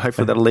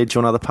hopefully that'll lead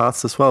you on other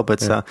paths as well.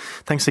 But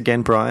thanks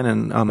again, Brian,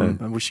 and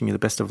I'm wishing you the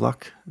best of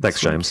luck. Thanks,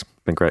 James.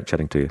 Been great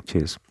chatting to you.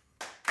 Cheers.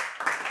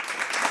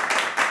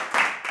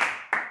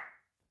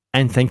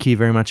 And thank you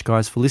very much,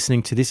 guys, for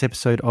listening to this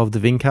episode of the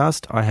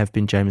Vincast. I have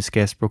been James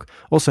Scaresbrook,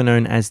 also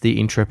known as the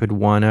Intrepid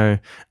Wino,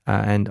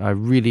 and I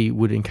really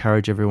would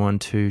encourage everyone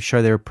to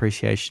show their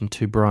appreciation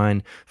to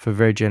Brian for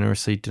very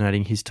generously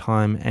donating his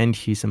time and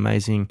his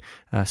amazing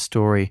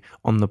story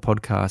on the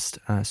podcast.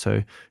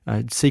 So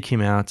seek him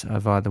out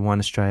via the Wine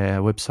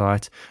Australia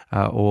website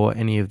or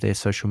any of their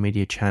social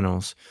media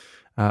channels.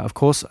 Of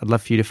course, I'd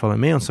love for you to follow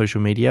me on social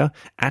media.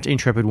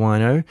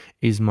 @IntrepidWino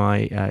is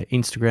my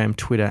Instagram,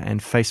 Twitter, and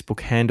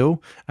Facebook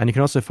handle. And you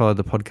can also follow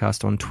the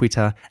podcast on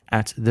Twitter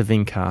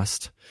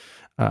 @TheVincast.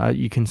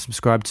 You can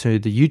subscribe to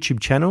the YouTube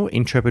channel,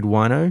 Intrepid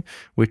Wino,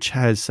 which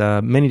has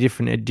many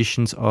different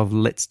editions of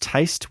Let's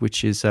Taste,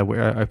 which is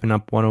where I open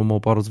up one or more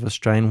bottles of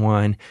Australian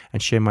wine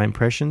and share my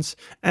impressions.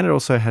 And it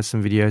also has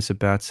some videos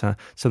about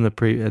some of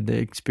the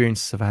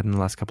experiences I've had in the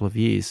last couple of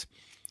years.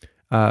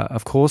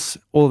 Of course,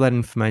 all that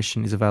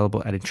information is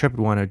available at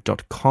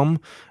intrepidwino.com,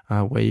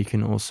 where you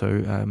can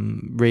also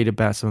read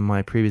about some of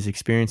my previous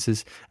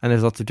experiences, and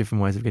there's lots of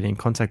different ways of getting in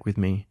contact with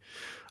me.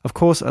 Of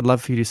course, I'd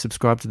love for you to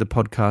subscribe to the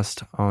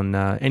podcast on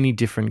any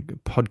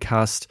different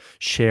podcast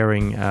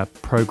sharing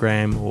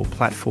program or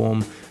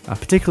platform,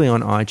 particularly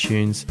on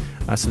iTunes.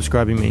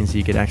 Subscribing means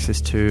you get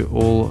access to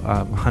all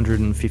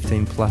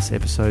 115 plus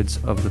episodes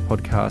of the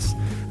podcast,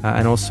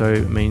 and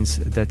also means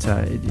that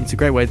it's a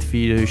great way for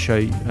you to show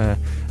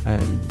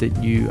that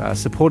you are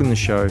supporting the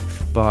show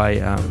by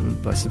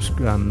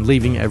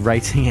leaving a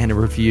rating and a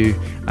review,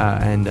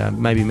 and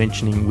maybe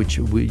mentioning which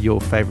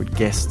your favourite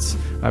guests.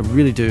 I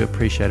really do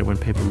appreciate it when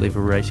people leave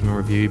a rating or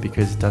review,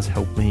 because it does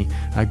help me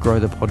grow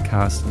the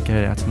podcast and get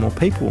it out to more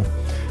people.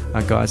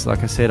 Guys,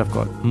 like I said, I've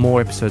got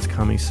more episodes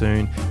coming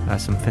soon,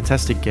 some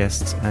fantastic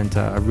guests, and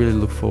I really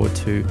look forward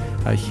to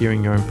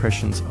hearing your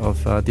impressions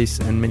of this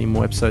and many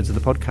more episodes of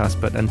the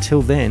podcast. But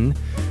until then,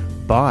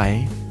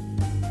 bye.